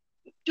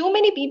 too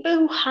many people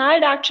who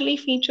had actually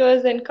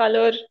features and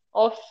color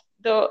of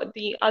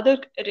the other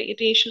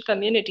racial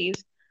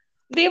communities,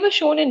 they were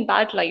shown in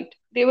bad light.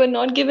 They were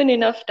not given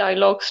enough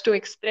dialogues to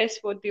express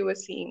what they were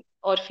seeing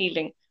or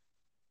feeling.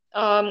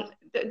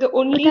 The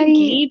But only I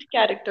lead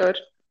character,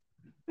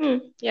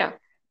 yeah.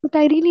 But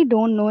I really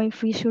don't know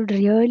if we should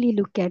really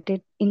look at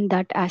it in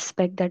that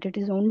aspect that it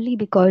is only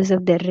because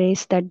of their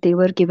race that they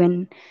were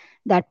given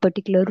that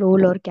particular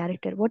role or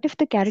character. What if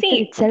the character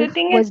See, the itself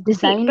thing is, was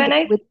see, designed when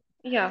I, with.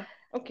 yeah,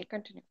 okay,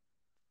 continue.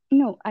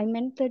 No, I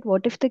meant that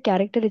what if the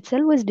character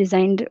itself was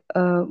designed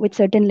with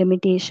certain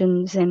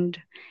limitations and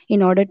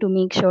in order to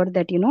make sure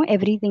that,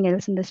 everything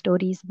else in the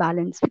story is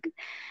balanced?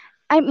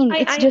 I mean,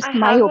 it's I just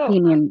my have a,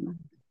 opinion.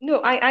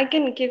 no, I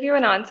can give you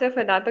an answer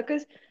for that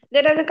because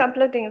there are a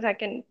couple of things I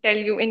can tell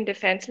you in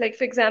defense. Like,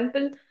 for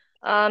example,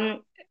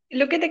 um,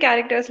 look at the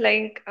characters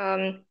like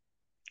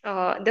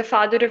the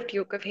father of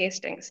Duke of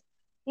Hastings.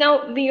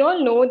 Now, we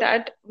all know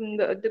that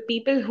the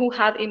people who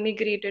have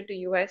immigrated to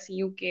US,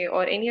 UK,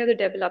 or any other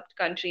developed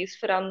countries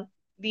from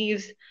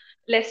these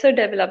lesser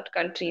developed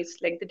countries,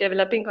 like the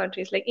developing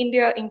countries, like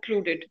India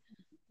included,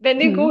 when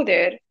they Hmm. go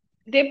there,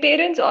 their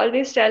parents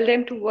always tell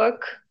them to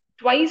work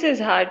twice as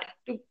hard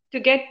to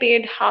get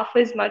paid half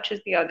as much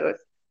as the others.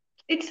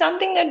 It's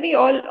something that we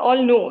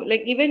all know.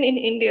 Like even in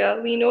India,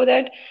 we know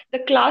that the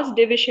class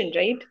division,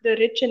 right? The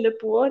rich and the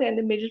poor and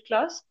the middle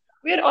class,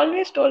 we are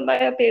always told by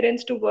our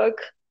parents to work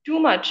too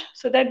much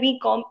so that we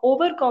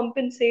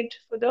overcompensate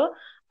for the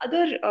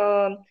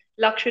other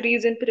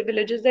luxuries and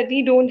privileges that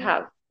we don't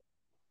have.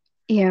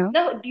 Yeah.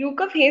 Now, Duke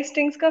of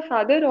Hastings' ka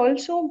father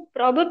also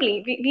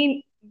probably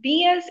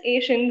we as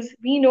Asians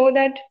we know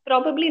that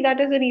probably that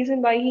is the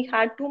reason why he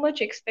had too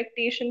much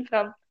expectation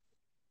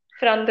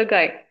from the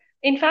guy.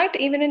 In fact,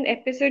 even in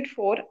episode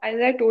 4, as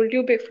I told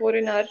you before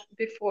in our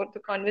before the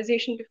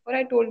conversation before,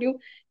 I told you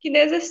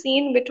there's a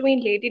scene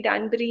between Lady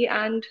Danbury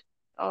and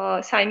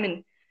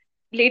Simon.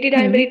 Lady Hmm.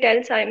 Danbury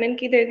tells Simon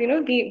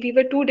that we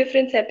were two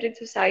different separate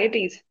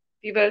societies.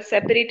 We were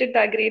separated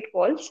by great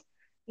walls.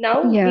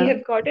 Now we Yeah.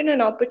 have gotten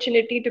an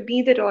opportunity to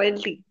be the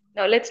royalty.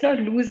 Now let's not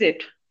lose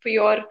it for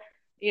your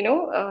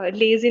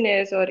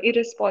laziness or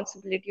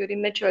irresponsibility or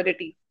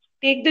immaturity.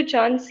 Take the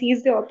chance,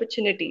 seize the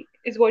opportunity,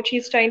 is what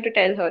she's trying to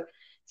tell her.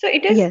 So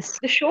it is Yes.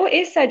 the show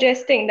is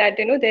suggesting that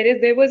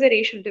there was a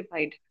racial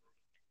divide,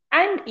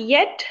 and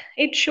yet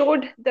it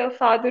showed the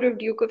father of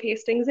Duke of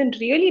Hastings in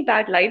really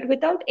bad light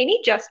without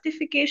any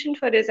justification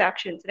for his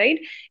actions, right?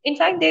 In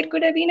fact, there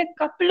could have been a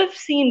couple of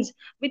scenes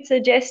which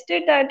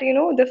suggested that,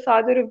 the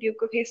father of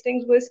Duke of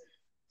Hastings was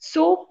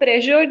so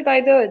pressured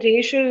by the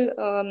racial,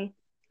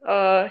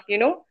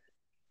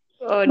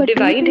 But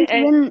do you divide. think And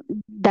even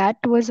that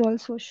was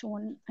also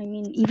shown? I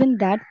mean, even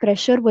that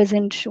pressure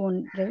wasn't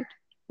shown, right?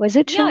 Was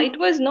it yeah, shown? it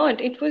was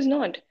not. It was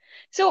not.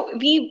 So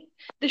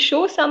the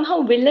show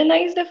somehow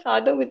villainized the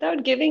father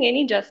without giving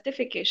any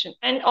justification.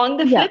 And on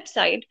the Yeah. flip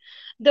side,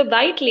 the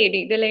white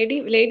lady,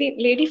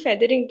 Lady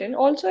Featherington,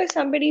 also is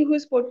somebody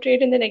who's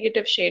portrayed in the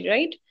negative shade,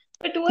 right?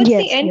 But towards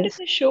the Yes. end of Yes.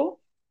 the show,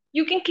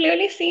 you can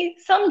clearly see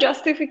some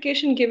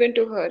justification given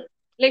to her.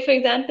 Like, for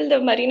example, the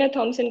Marina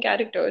Thompson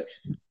character,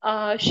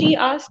 she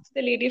asks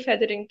the Lady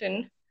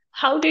Featherington,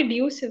 "How did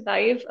you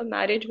survive a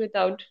marriage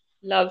without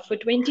love for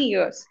 20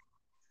 years?"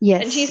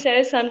 And she Yes.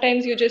 says,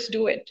 sometimes you just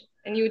do it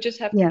and you just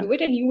have to Yeah. do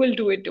it and you will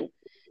do it too.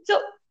 So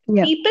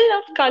Yeah. people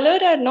of color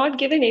are not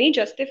given any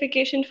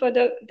justification for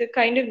the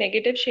kind of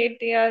negative shade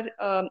they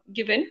are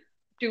given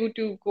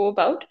to go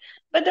about.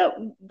 But the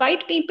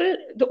white people,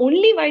 the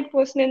only white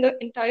person in the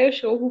entire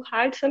show who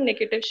had some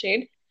negative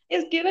shade,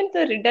 is given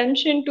the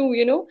redemption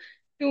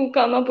to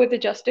come up with a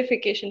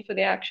justification for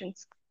their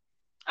actions.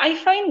 I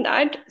find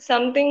that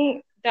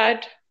something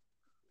that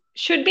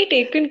should be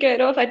taken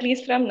care of at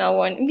least from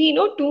now on. We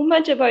know too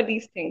much about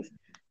these things,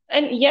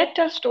 and yet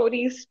our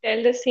stories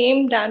tell the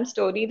same damn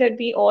story that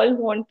we all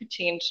want to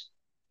change.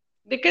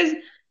 Because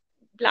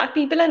black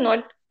people are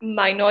not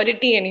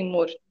minority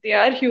anymore. They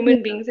are Yeah.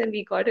 human beings, and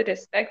we got to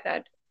respect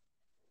that.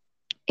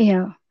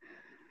 Yeah.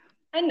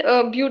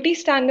 And beauty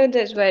standards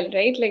as well,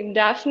 right? Like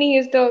Daphne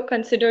is the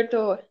considered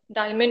the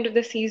diamond of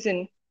the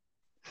season,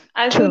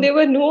 as though True. there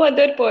were no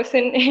other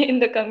person in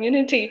the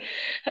community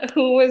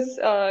who was,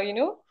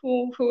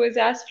 who was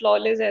as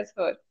flawless as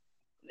her.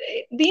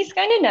 These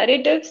kind of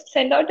narratives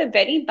send out a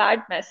very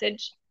bad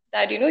message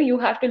that you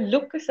have to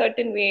look a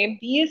certain way,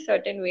 be a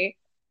certain way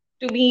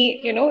to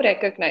be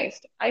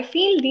recognized. I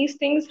feel these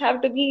things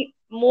have to be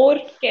more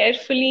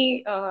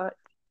carefully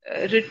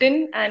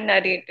written and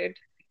narrated.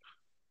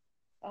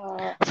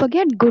 uh,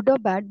 Forget good or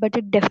bad, but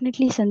it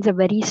definitely sends a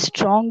very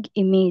strong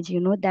image,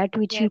 that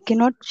which you yes,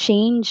 cannot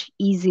change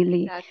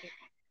easily. exactly.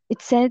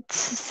 It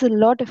sets a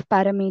lot of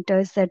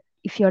parameters that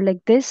if you're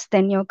like this,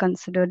 then you're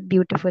considered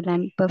beautiful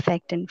and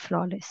perfect and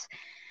flawless.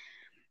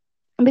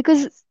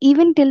 Because Yes.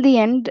 even till the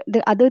end,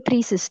 the other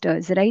three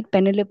sisters, right,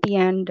 Penelope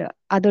and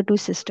other two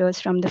sisters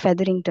from the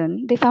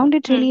Featherington, they found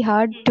it Hmm. really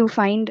hard to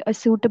find a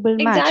suitable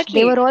match.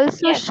 They were Exactly.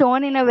 also Yes.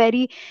 shown in a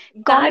very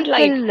Bad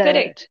light. comical.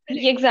 Correct.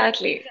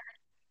 Exactly.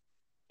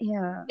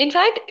 Yeah. In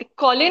fact,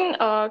 Colin,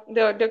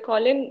 the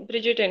Colin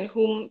Bridgerton,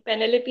 whom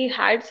Penelope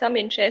had some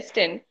interest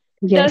in,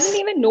 doesn't Yes.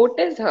 even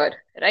notice her,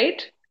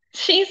 right?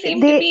 She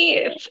seemed to They.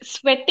 be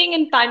sweating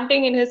and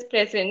panting in his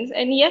presence,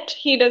 and yet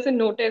he doesn't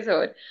notice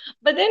her.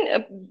 But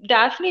then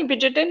Daphne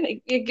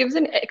Bridgerton gives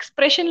an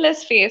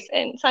expressionless face,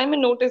 and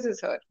Simon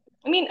notices her.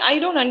 I mean, I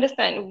don't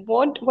understand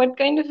what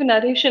kind of a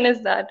narration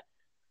is that.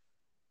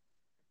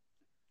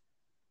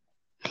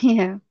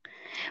 Yeah.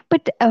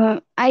 But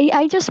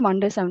I just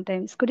wonder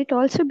sometimes, could it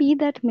also be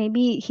that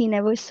maybe he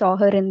never saw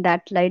her in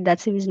that light,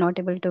 that's he was not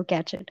able to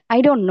catch it?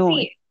 I don't know.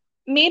 See,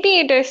 maybe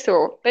it is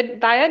so, but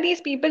why are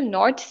these people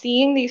not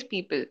seeing these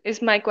people?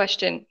 Is my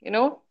question, you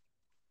know?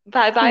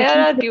 Why True, are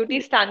true. our beauty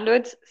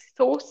standards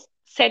so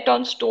set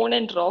on stone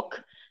and rock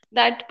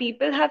that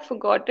people have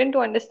forgotten to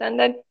understand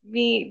that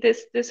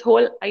this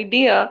whole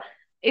idea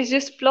is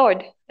just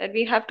flawed, that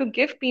we have to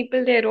give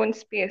people their own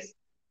space.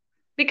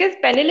 Because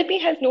Penelope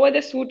has no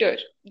other suitor.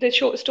 The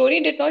story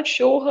did not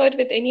show her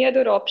with any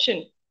other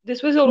option.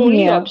 This was her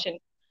only Yeah, option.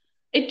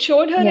 It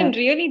showed her yeah. in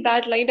really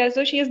bad light as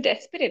though she is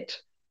desperate.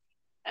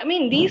 I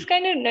mean, these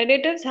kind of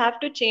narratives have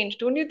to change,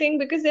 don't you think?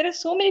 Because there are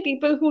so many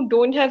people who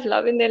don't have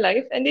love in their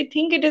life and they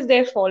think it is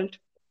their fault.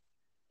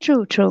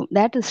 True, true.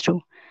 That is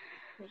true.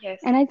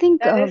 Yes, And I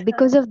think that is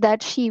because of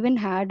that, she even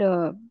had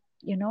a,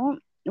 you know,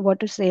 what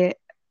to say,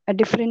 a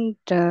different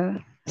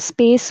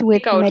space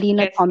with speak out.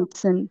 Marina Yes,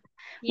 Thompson,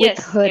 with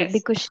yes, her, yes.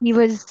 because she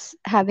was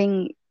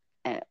having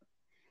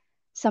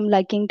some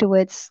liking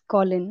towards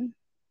Colin.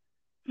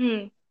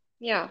 Hmm.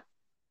 Yeah.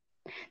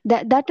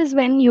 That is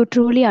when you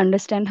truly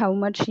understand how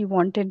much she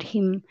wanted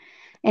him,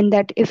 and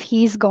that if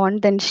he's gone,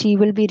 then she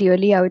will be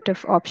really out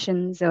of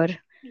options. Or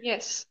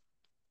Yes.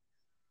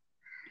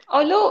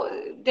 Although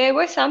there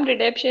was some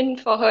redemption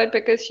for her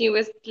because she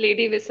was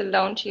Lady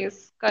Whistledown, she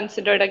is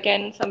considered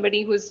again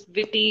somebody who's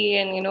witty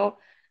and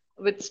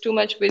with too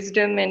much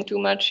wisdom and too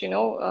much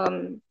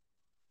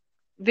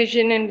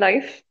vision in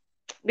life,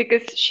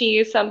 because she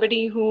is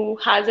somebody who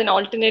has an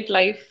alternate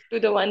life to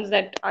the ones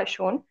that are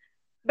shown.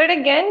 But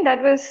again,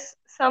 that was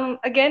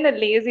again a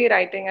lazy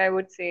writing, I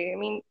would say. I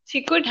mean,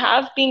 she could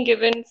have been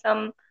given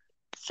some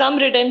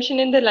redemption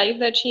in the life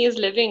that she is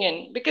living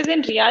in, because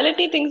in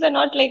reality things are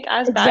not like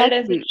as bad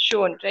as exactly, it's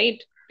shown,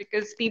 right?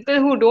 Because people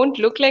who don't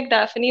look like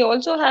Daphne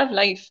also have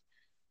life.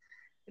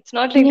 It's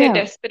not like they're yeah,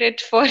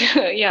 desperate for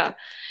yeah.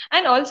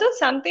 And also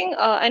something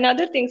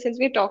another thing, since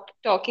we're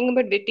talking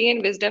about witty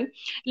and wisdom,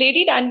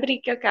 Lady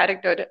Danbury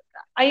character,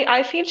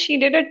 I feel she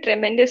did a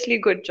tremendously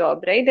good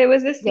job, right? There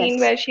was this scene yes,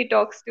 where she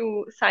talks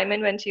to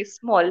Simon when he's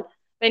small,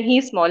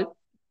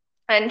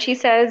 and she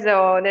says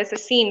there's a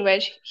scene where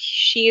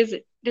she is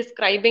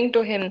describing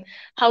to him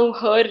how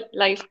her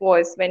life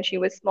was when she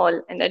was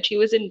small, and that she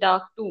was in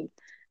dark too,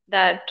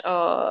 that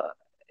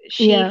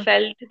she yeah,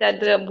 felt that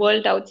the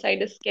world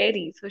outside is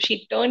scary, so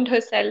she turned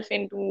herself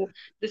into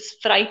this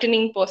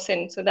frightening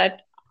person so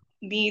that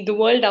the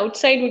world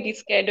outside would be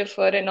scared of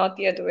her and not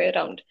the other way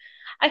around.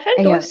 I felt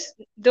yeah.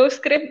 those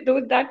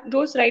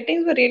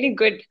writings were really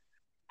good.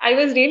 I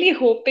was really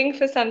hoping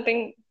for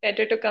something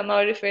better to come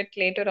out of it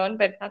later on,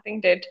 but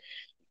nothing did.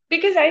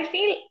 Because I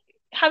feel,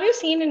 have you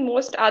seen in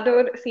most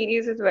other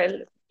series as well?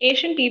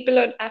 Asian people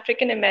or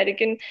African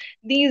American,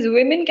 these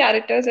women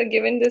characters are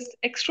given this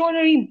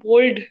extraordinary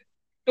bold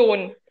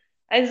tone,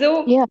 as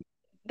though Yeah,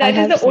 I that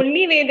is have the seen.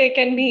 only way they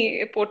can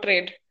be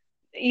portrayed.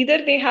 Either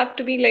they have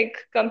to be like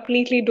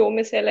completely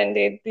domicile and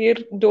they're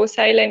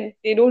docile and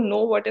they don't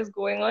know what is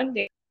going on.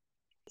 They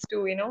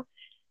to,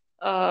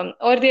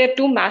 or they are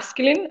too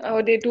masculine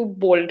or they're too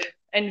bold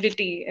and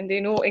witty and they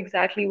know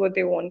exactly what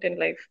they want in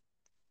life.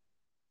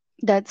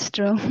 That's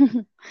true.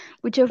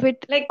 Which of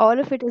it, Like, all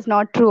of it is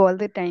not true all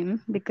the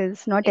time,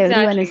 because not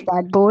everyone is exactly.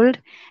 that bold,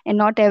 and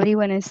not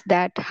everyone is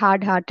that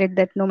hard hearted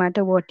that no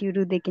matter what you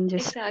do, they can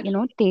just, Exactly.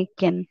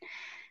 take and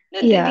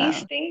No, these yeah,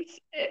 things,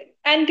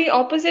 and the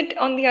opposite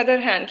on the other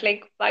hand,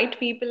 like white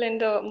people and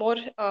the more,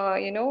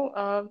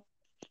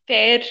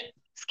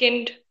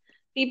 fair-skinned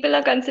people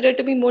are considered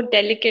to be more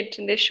delicate,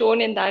 and they're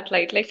shown in that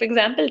light. Like, for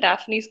example,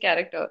 Daphne's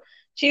character,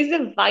 she's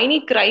the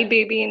whiny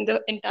crybaby in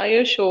the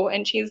entire show,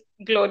 and she's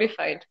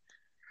glorified.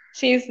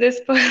 She's this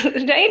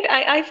person, right?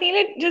 I feel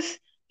it just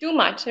too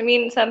much. I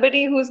mean,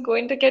 somebody who's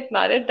going to get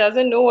married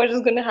doesn't know what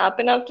is going to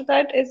happen after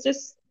that. It's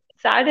just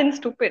sad and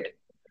stupid.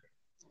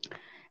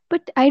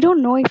 but I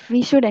don't know if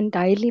we should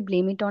entirely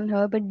blame it on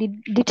her. But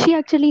did she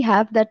actually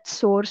have that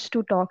source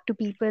to talk to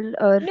people,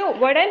 or No,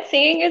 what I'm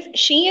saying is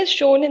she is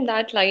shown in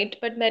that light,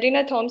 but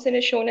Marina Thompson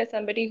is shown as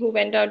somebody who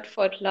went out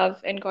for love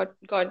and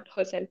got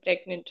herself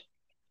pregnant.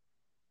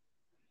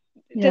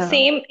 The yeah,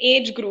 same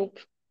age group,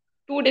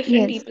 two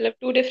different yes, people of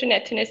two different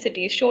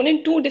ethnicities, shown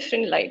in two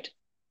different light.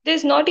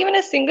 There's not even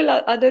a single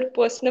other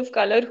person of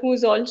color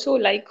who's also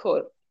like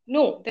her.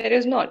 No, there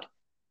is not.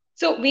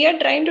 So we are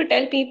trying to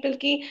tell people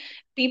ki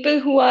people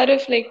who are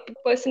of like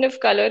person of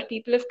color,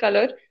 people of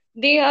color,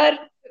 they are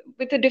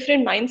with a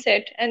different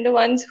mindset, and the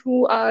ones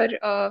who are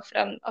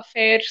from a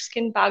fair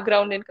skin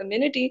background and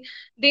community,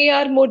 they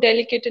are more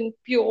delicate and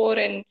pure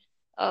and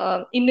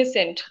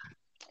innocent.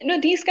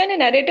 These kind of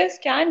narratives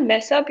can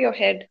mess up your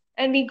head,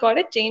 and we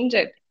gotta change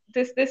it.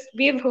 This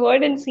we've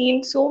heard and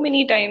seen so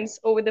many times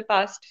over the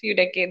past few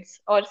decades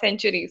or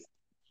centuries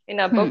in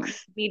our hmm,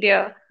 books,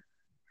 media,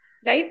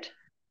 right?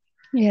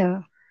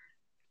 yeah.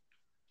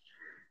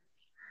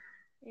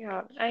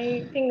 Yeah,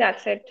 I think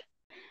that's it.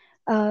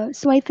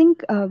 So I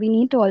think we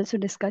need to also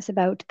discuss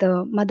about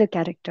the mother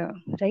character,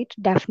 right?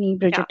 Daphne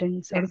Yeah.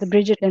 Bridgerton's or the Yes.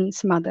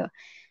 Bridgerton's mother.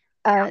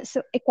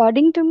 So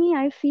according to me,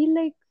 I feel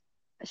like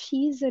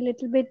she's a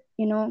little bit,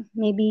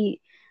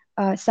 maybe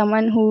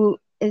someone who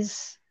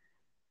is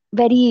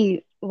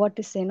very, what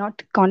to say,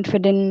 not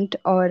confident,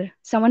 or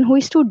someone who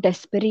is too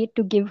desperate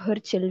to give her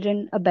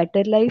children a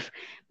better life,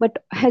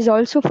 but has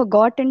also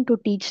forgotten to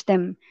teach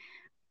them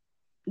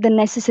the Yeah.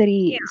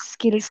 necessary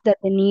skills that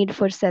they need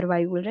for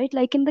survival, right?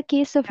 Like in the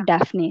case of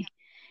Daphne,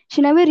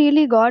 she never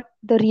really got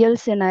the real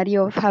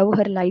scenario of how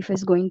her life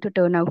is going to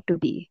turn out to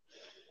be.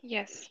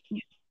 Yes.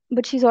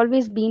 But she's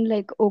always been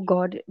like, oh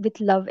God, with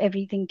love,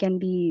 everything can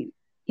be,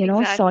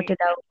 Exactly. sorted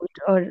out,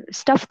 or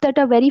stuff that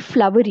are very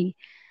flowery.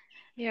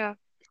 Yeah.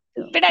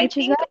 So, But I which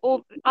is why, think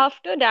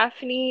after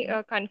Daphne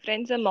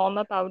confronts her mom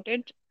about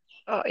it,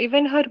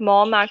 even her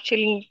mom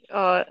actually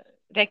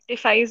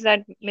rectifies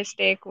that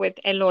mistake with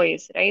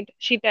Eloise, right?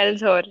 She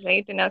tells her,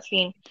 right, in a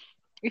scene,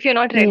 if you're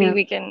not ready,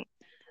 yeah,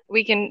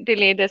 we can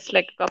delay this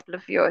like a couple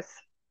of years.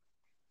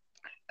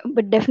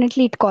 but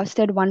definitely it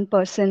costed one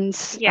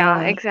person's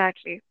Yeah,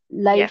 exactly.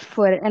 life Yes.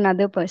 for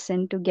another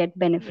person to get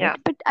Yeah. benefit.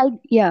 But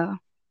yeah,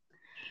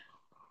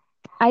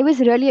 I was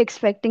really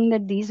expecting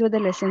that these were the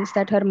lessons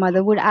that her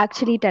mother would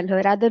actually tell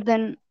her rather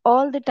than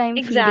all the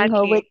time feeding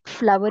her with Exactly.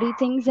 flowery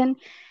things, and,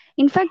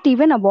 in fact,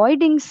 even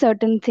avoiding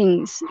certain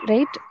things,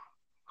 right?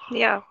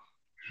 Yeah.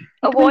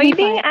 It will be Avoiding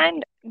fine.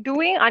 and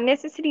doing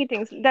unnecessary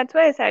things. That's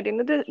why I said,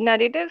 the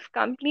narrative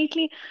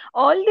completely,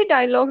 all the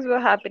dialogues were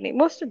happening,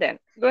 most of them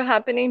were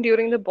happening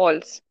during the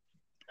balls.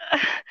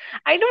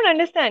 I don't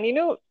understand,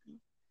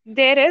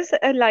 there is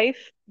a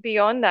life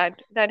beyond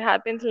that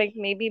happens like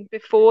maybe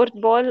before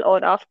ball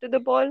or after the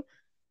ball,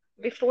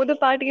 before the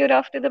party or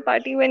after the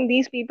party, when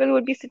these people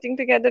would be sitting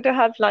together to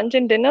have lunch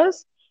and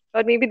dinners,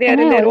 or maybe they are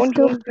And in I their own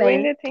also room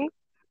doing felt their things.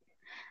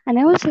 And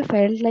I also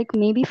felt like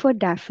maybe for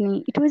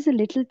Daphne, it was a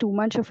little too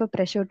much of a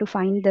pressure to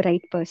find the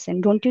right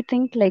person. Don't you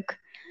think? Like,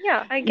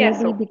 Yeah, I guess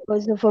maybe so.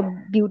 because of her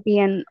beauty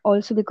and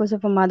also because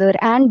of her mother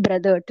and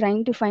brother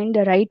trying to find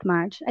the right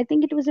match. I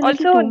think it was a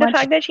little Also, too the much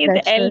fact that she is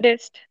the pressure.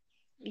 eldest.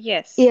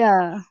 Yes.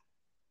 Yeah,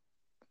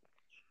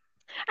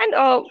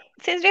 And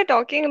since we're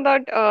talking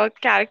about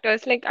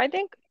characters, like I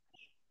think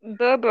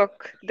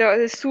Burbrook,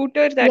 the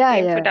suitor that yeah,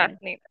 came for yeah,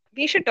 Daphne,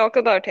 we should talk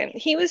about him.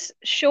 He was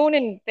shown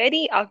in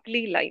very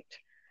ugly light,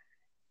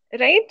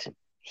 right?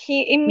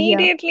 He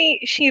yeah. immediately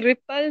she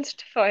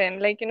repulsed for him.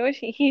 Like,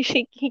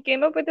 he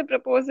came up with a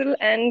proposal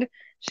and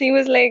she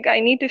was like, I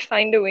need to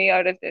find a way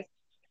out of this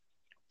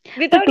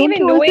But without don't even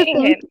you also knowing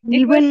think him.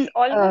 It was even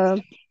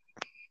almost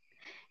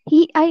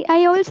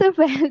I also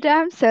felt,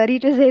 I'm sorry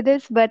to say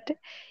this, but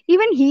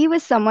even he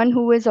was someone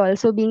who was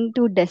also being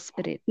too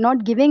desperate,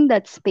 not giving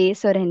that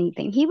space or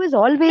anything. He was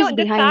no, always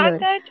behind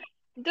her.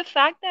 the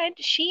fact that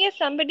she is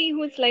somebody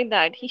who's like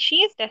that.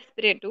 She is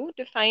desperate too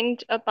to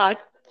find a part.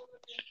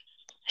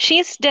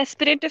 She's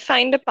desperate to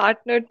find a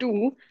partner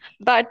too,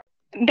 but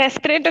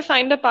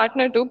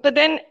but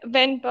then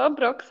when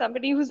Burbrook,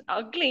 somebody who's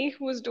ugly,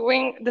 who's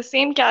doing the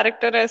same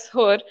character as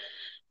her,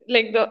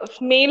 like the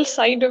male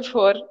side of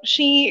her,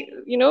 she,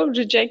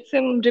 rejects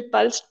him,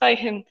 repulsed by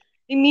him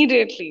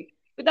immediately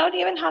without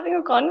even having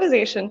a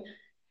conversation.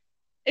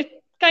 It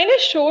kind of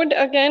showed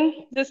again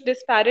this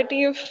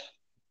disparity of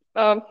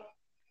um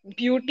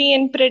beauty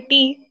and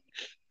pretty,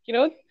 you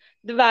know,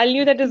 the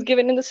value that is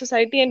given in the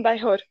society and by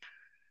her.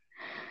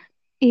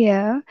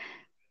 Yeah,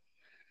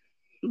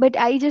 but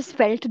I just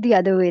felt the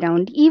other way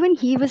around. Even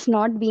he was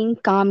not being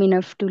calm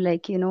enough to,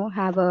 like,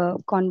 have a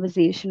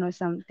conversation or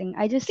something.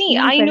 I just See,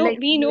 even I felt know like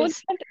we he know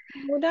was, that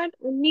we know that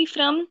only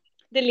from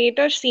the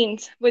later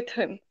scenes with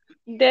him.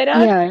 There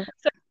are yeah,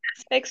 certain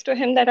aspects to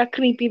him that are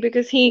creepy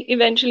because he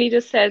eventually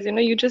just says,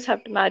 you just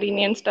have to marry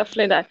me and stuff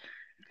like that.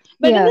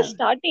 But in the yeah,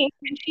 starting,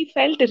 when she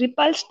felt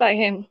repulsed by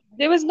him,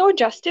 there was no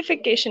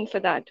justification for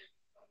that,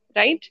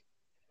 right?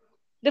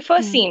 The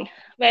first yeah, scene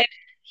where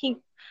he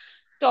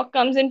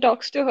comes and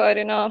talks to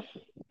her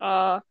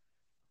uh,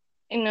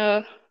 in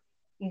a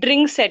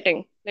drink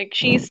setting, like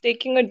she's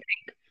taking a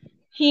drink.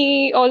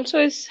 He also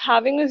is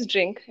having his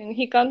drink and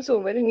he comes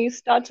over and he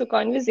starts a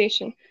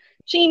conversation.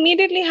 She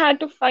immediately had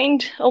to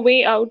find a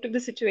way out of the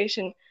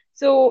situation.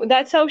 So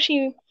that's how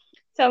she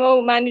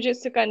somehow manages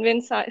to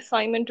convince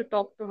Simon to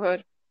talk to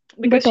her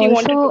because but she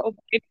wanted to also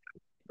avoid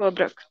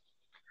Berbrook.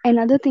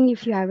 another thing,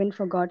 if you haven't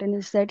forgotten,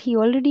 is that he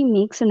already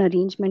makes an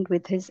arrangement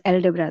with his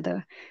elder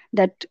brother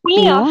that,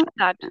 Only after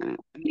that. uh,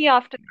 Only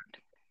after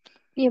that.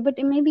 yeah, but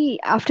maybe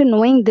after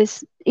knowing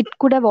this, it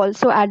could have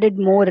also added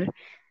more,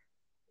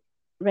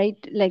 right?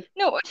 Like,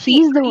 No, see,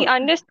 she's he the,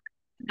 understands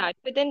that,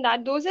 but then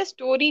those are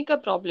story ka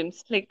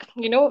problems, like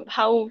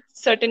how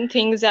certain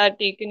things are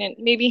taken and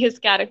maybe his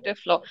character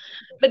flaw.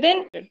 But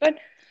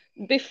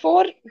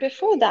before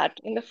that,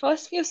 in the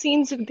first few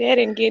scenes of their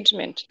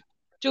engagement,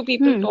 two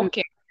people hmm, hmm,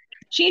 talking,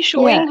 she's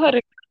yeah, showing her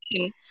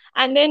affection,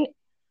 and then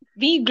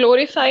we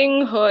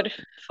glorifying her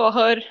for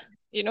her,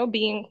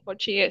 being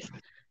what she is.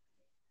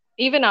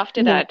 Even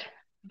after yeah. that,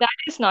 that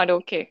is not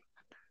okay.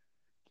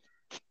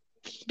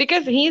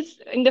 because he's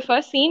in the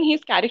first scene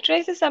he's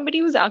characterized as somebody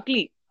who's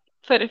ugly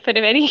for a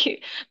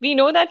very we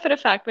know that for a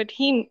fact, but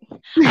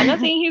I'm not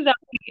saying he's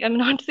ugly, I'm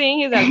not saying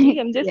he's ugly,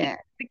 I'm just Yeah, saying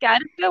the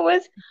character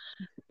was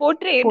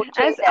portrayed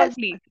portrayed as as.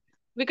 ugly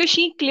because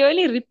she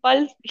clearly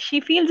she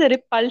feels a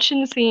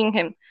repulsion seeing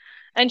him,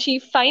 and she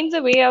finds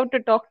a way out to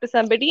talk to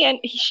somebody, and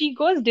she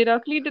goes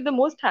directly to the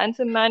most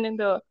handsome man in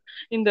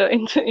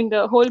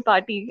the whole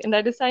party, and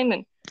that is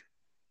Simon.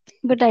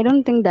 But I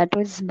don't think that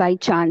was by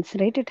chance,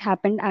 right? It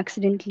happened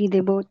accidentally. They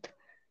both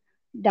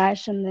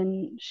dash, and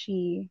then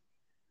she.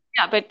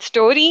 Yeah, but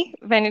story,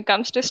 when it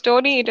comes to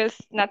story, it is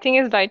nothing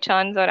is by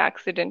chance or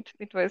accident.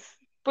 It was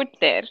put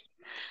there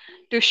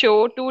to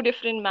show two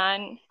different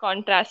men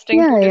contrasting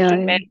Yeah, two yeah,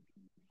 different yeah. men,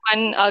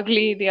 one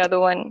ugly, the other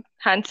one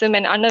handsome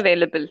and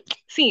unavailable.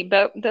 See,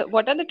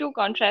 what are the two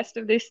contrasts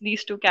of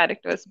these two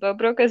characters?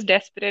 Berbrook is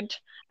desperate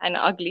and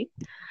ugly.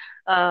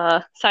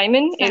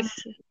 Simon Simon. is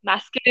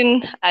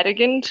masculine,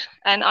 arrogant,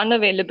 and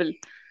unavailable.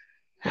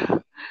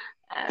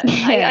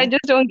 I Yeah,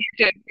 just don't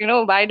get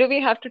it. Why do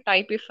we have to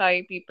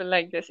typify people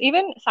like this?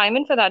 Even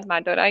Simon, for that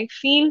matter, I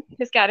feel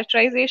his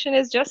characterization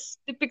is just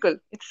typical.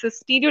 It's a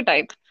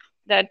stereotype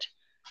that,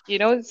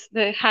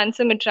 the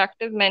handsome,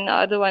 attractive men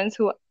are the ones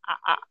who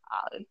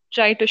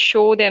try to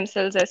show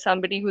themselves as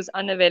somebody who's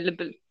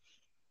unavailable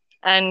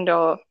and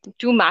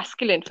too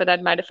masculine, for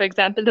that matter. For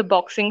example, the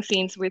boxing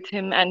scenes with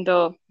him and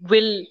the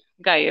Will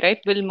guy, right?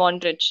 Will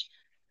Mondrich.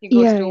 He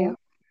goes yeah, yeah. to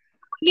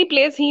only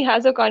place he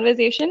has a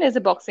conversation is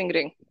a boxing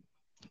ring.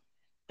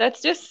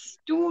 That's just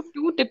too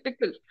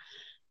typical,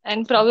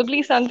 and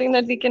probably something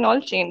that we can all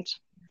change.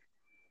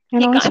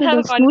 And He can't also have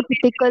a those two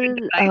conversation with the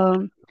typical, guy,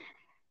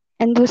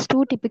 and those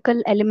two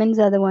typical elements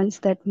are the ones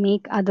that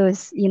make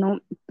others,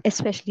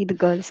 especially the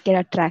girls, get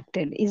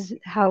attracted. Is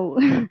how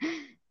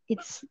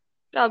it's.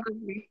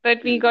 probably.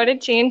 But we gotta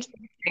change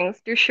these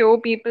things to show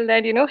people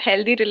that,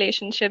 healthy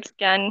relationships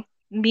can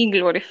be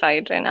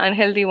glorified and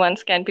unhealthy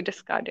ones can be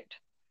discarded.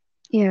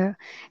 Yeah.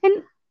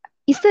 And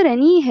is there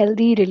any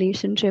healthy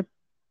relationship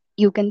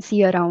you can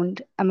see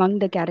around among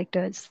the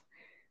characters?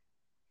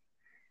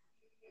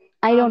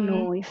 I don't Um,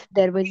 know if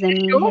there was the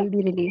any show,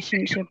 healthy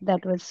relationship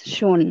that was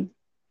shown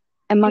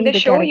in among the the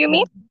show, you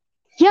mean?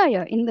 characters. Yeah,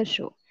 yeah, in the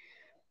show.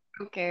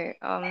 Okay,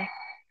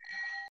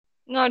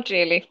 not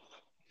really.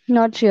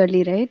 Not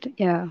really, right?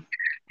 Yeah.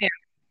 Yeah.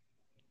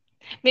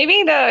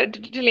 Maybe the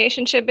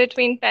relationship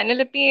between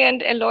Penelope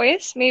and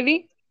Eloise,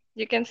 maybe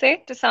you can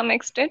say to some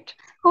extent.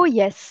 Oh,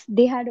 yes.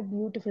 They had a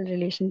beautiful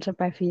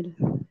relationship, I feel.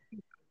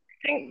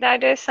 Think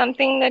that is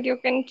something that you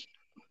can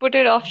put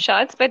it off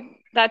charts, but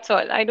that's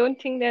all. I don't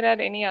think there are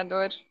any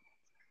other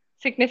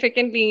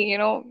significantly,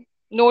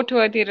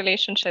 noteworthy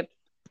relationships.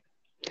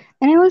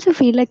 And I also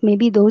feel like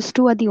maybe those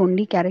two are the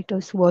only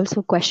characters who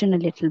also question a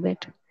little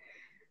bit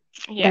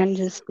than Yes.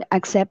 just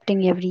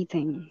accepting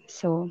everything.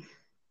 So,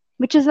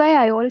 which is why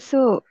I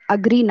also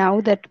agree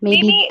now that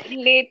maybe Maybe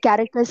late.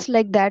 characters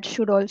like that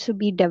should also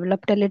be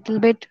developed a little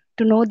bit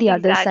to know the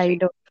other Exactly.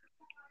 side of.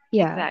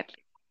 Yeah. Exactly.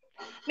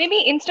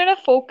 Maybe instead of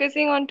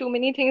focusing on too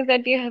many things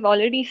that we have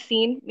already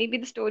seen, maybe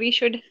the story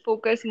should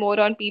focus more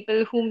on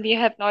people whom we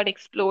have not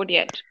explored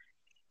yet.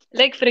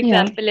 Like, for Yeah.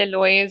 example,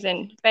 Eloise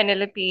and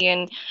Penelope,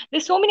 and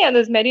there's so many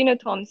others, Marina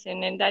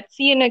Thompson, and that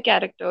Sienna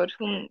character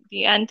whom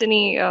the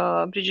Anthony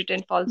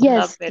Bridgerton falls in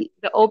love Yes. with,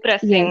 the opera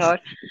Yes. singer,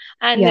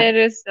 and Yeah. there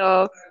is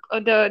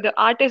the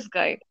artist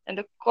guy, and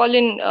the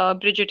Colin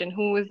Bridgerton,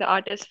 who is the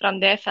artist from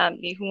their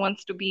family, who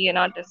wants to be an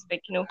artist.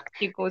 Like,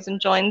 he goes and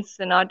joins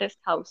an artist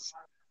house.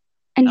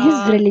 And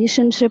his Uh,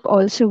 relationship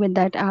also with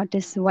that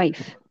artist's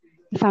wife,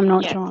 if I'm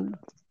not yes, wrong.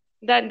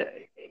 that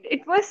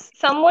it was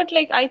somewhat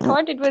like I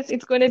thought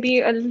it's going to be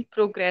a little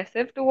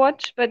progressive to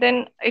watch, but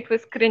then it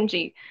was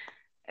cringy.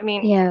 I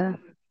mean, Yeah.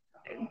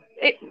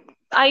 it,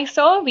 I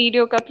saw a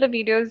video, couple of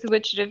videos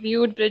which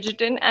reviewed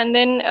Bridgerton, and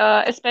then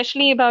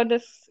especially about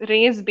this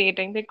race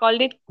baiting. They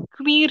called it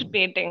queer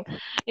baiting,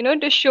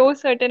 to show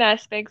certain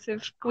aspects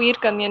of queer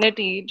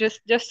community,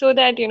 just so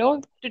that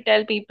to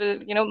tell people,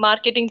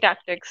 marketing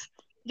tactics,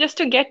 just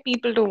to get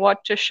people to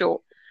watch a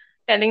show,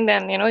 telling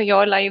them,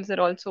 your lives are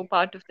also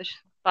part of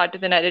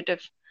the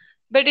narrative.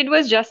 But it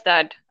was just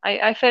that.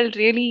 I felt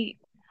really.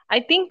 I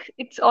think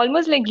it's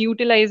almost like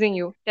utilizing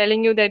you,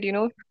 telling you that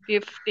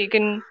we've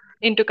taken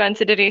into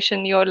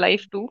consideration your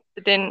life too,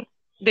 but then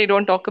they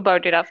don't talk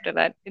about it after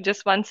that. It's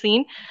just one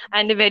scene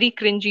and a very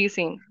cringy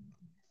scene.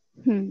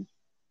 Hmm.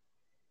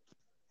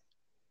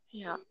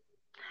 Yeah.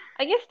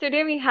 I guess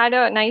today we had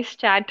a nice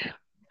chat.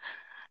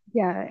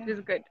 Yeah. It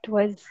was good.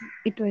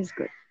 It was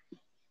good.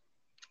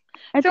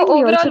 I So think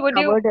we also overall, would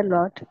you? covered a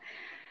lot.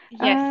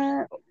 Yes.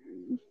 Uh,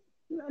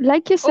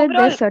 like you said,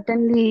 there's Overall,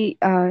 certainly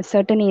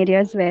certain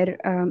areas where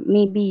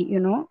maybe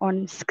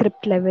on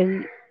script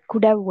level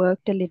could have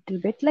worked a little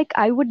bit. Like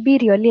I would be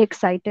really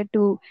excited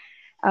to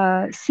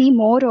see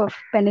more of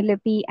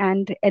Penelope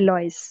and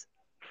Eloise,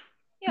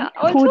 yeah.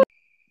 who. Also,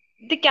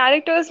 the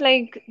characters,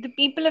 like the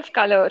people of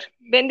color,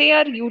 when they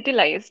are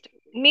utilized,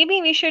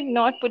 maybe we should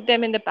not put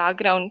them in the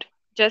background,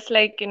 just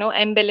like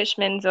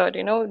embellishments or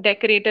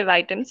decorative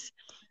items,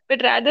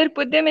 but rather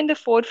put them in the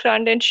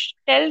forefront and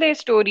tell their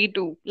story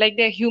too, like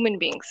they're human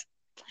beings.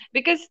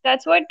 Because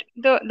that's what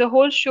the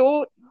whole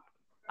show,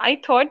 I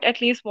thought,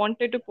 at least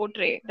wanted to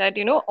portray, that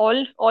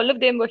all of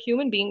them were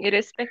human being,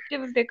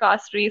 irrespective of their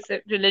caste, race,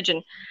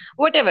 religion,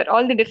 whatever,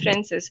 all the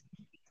differences.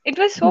 It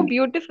was so Hmm.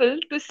 beautiful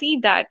to see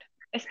that,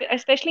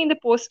 especially in the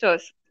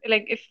posters.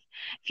 Like if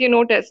you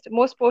noticed,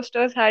 most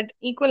posters had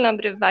equal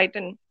number of white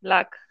and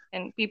black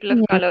and people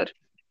of Yeah. color.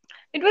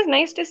 It was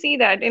nice to see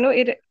that,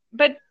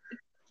 but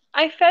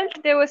I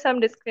felt there was some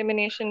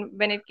discrimination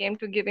when it came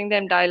to giving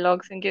them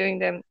dialogues and giving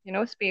them,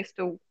 space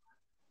to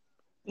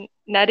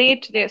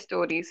narrate their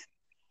stories.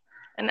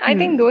 And I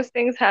think Hmm. those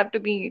things have to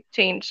be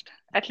changed,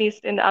 at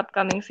least in the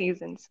upcoming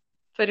seasons,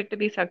 for it to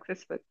be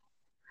successful.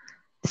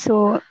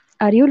 So,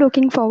 are you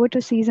looking forward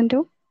to season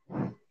two?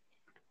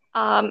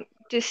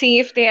 To see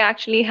if they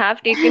actually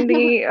have taken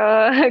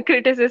the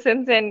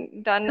criticisms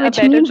and done a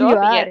Which better means you job.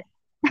 Yes, are.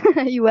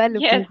 You are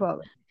looking yes,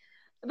 forward.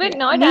 but Yeah,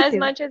 not me as too.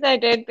 much as I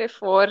did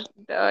before.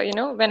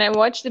 When I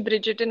watched the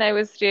Bridgerton, I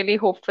was really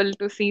hopeful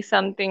to see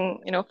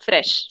something,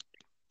 fresh.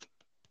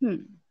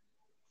 Hmm.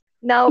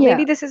 Now,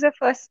 maybe Yeah, this is a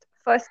first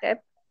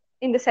step.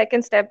 In the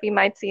second step, we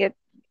might see it.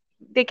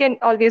 They can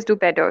always do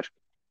better.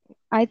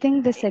 I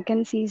think the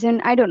second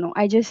season, I don't know,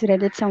 I just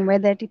read it somewhere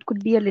that it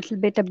could be a little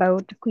bit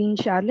about Queen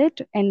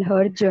Charlotte and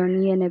her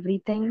journey and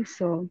everything.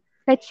 So,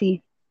 let's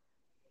see.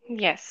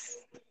 Yes,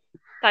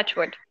 touch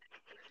wood.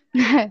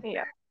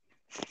 Yeah.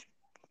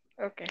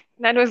 Okay,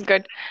 that was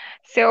good.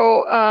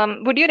 So,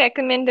 would you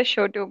recommend the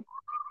show to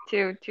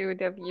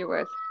the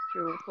viewers,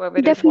 to whoever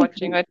is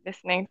watching Definitely. or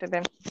listening to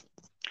them?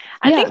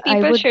 I Yeah, think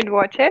I people would. should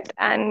watch it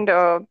and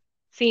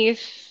see if,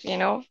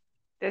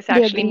 this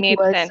They actually agree to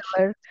made us sense.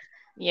 or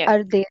Yes,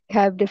 are they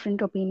have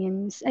different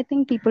opinions. I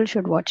think people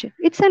should watch it.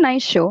 It's a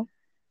nice show.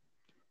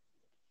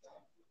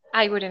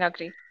 I wouldn't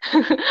agree.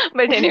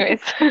 But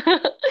anyways.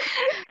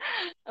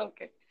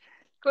 Okay,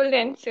 cool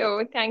then.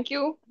 So thank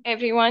you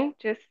everyone.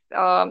 Just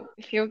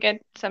if you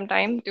get some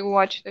time to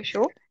watch the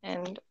show,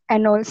 and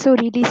And also,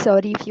 really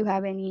sorry if you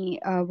have any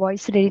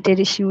voice related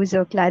issues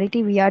or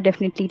clarity. We are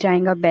definitely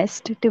trying our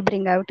best to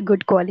bring out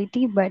good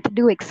quality, but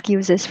do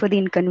excuse us for the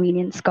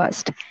inconvenience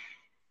caused.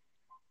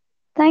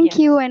 Thank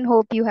you yes. and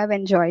hope you have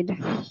enjoyed.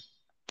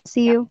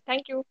 See Yeah. you.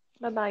 Thank you.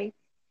 Bye bye.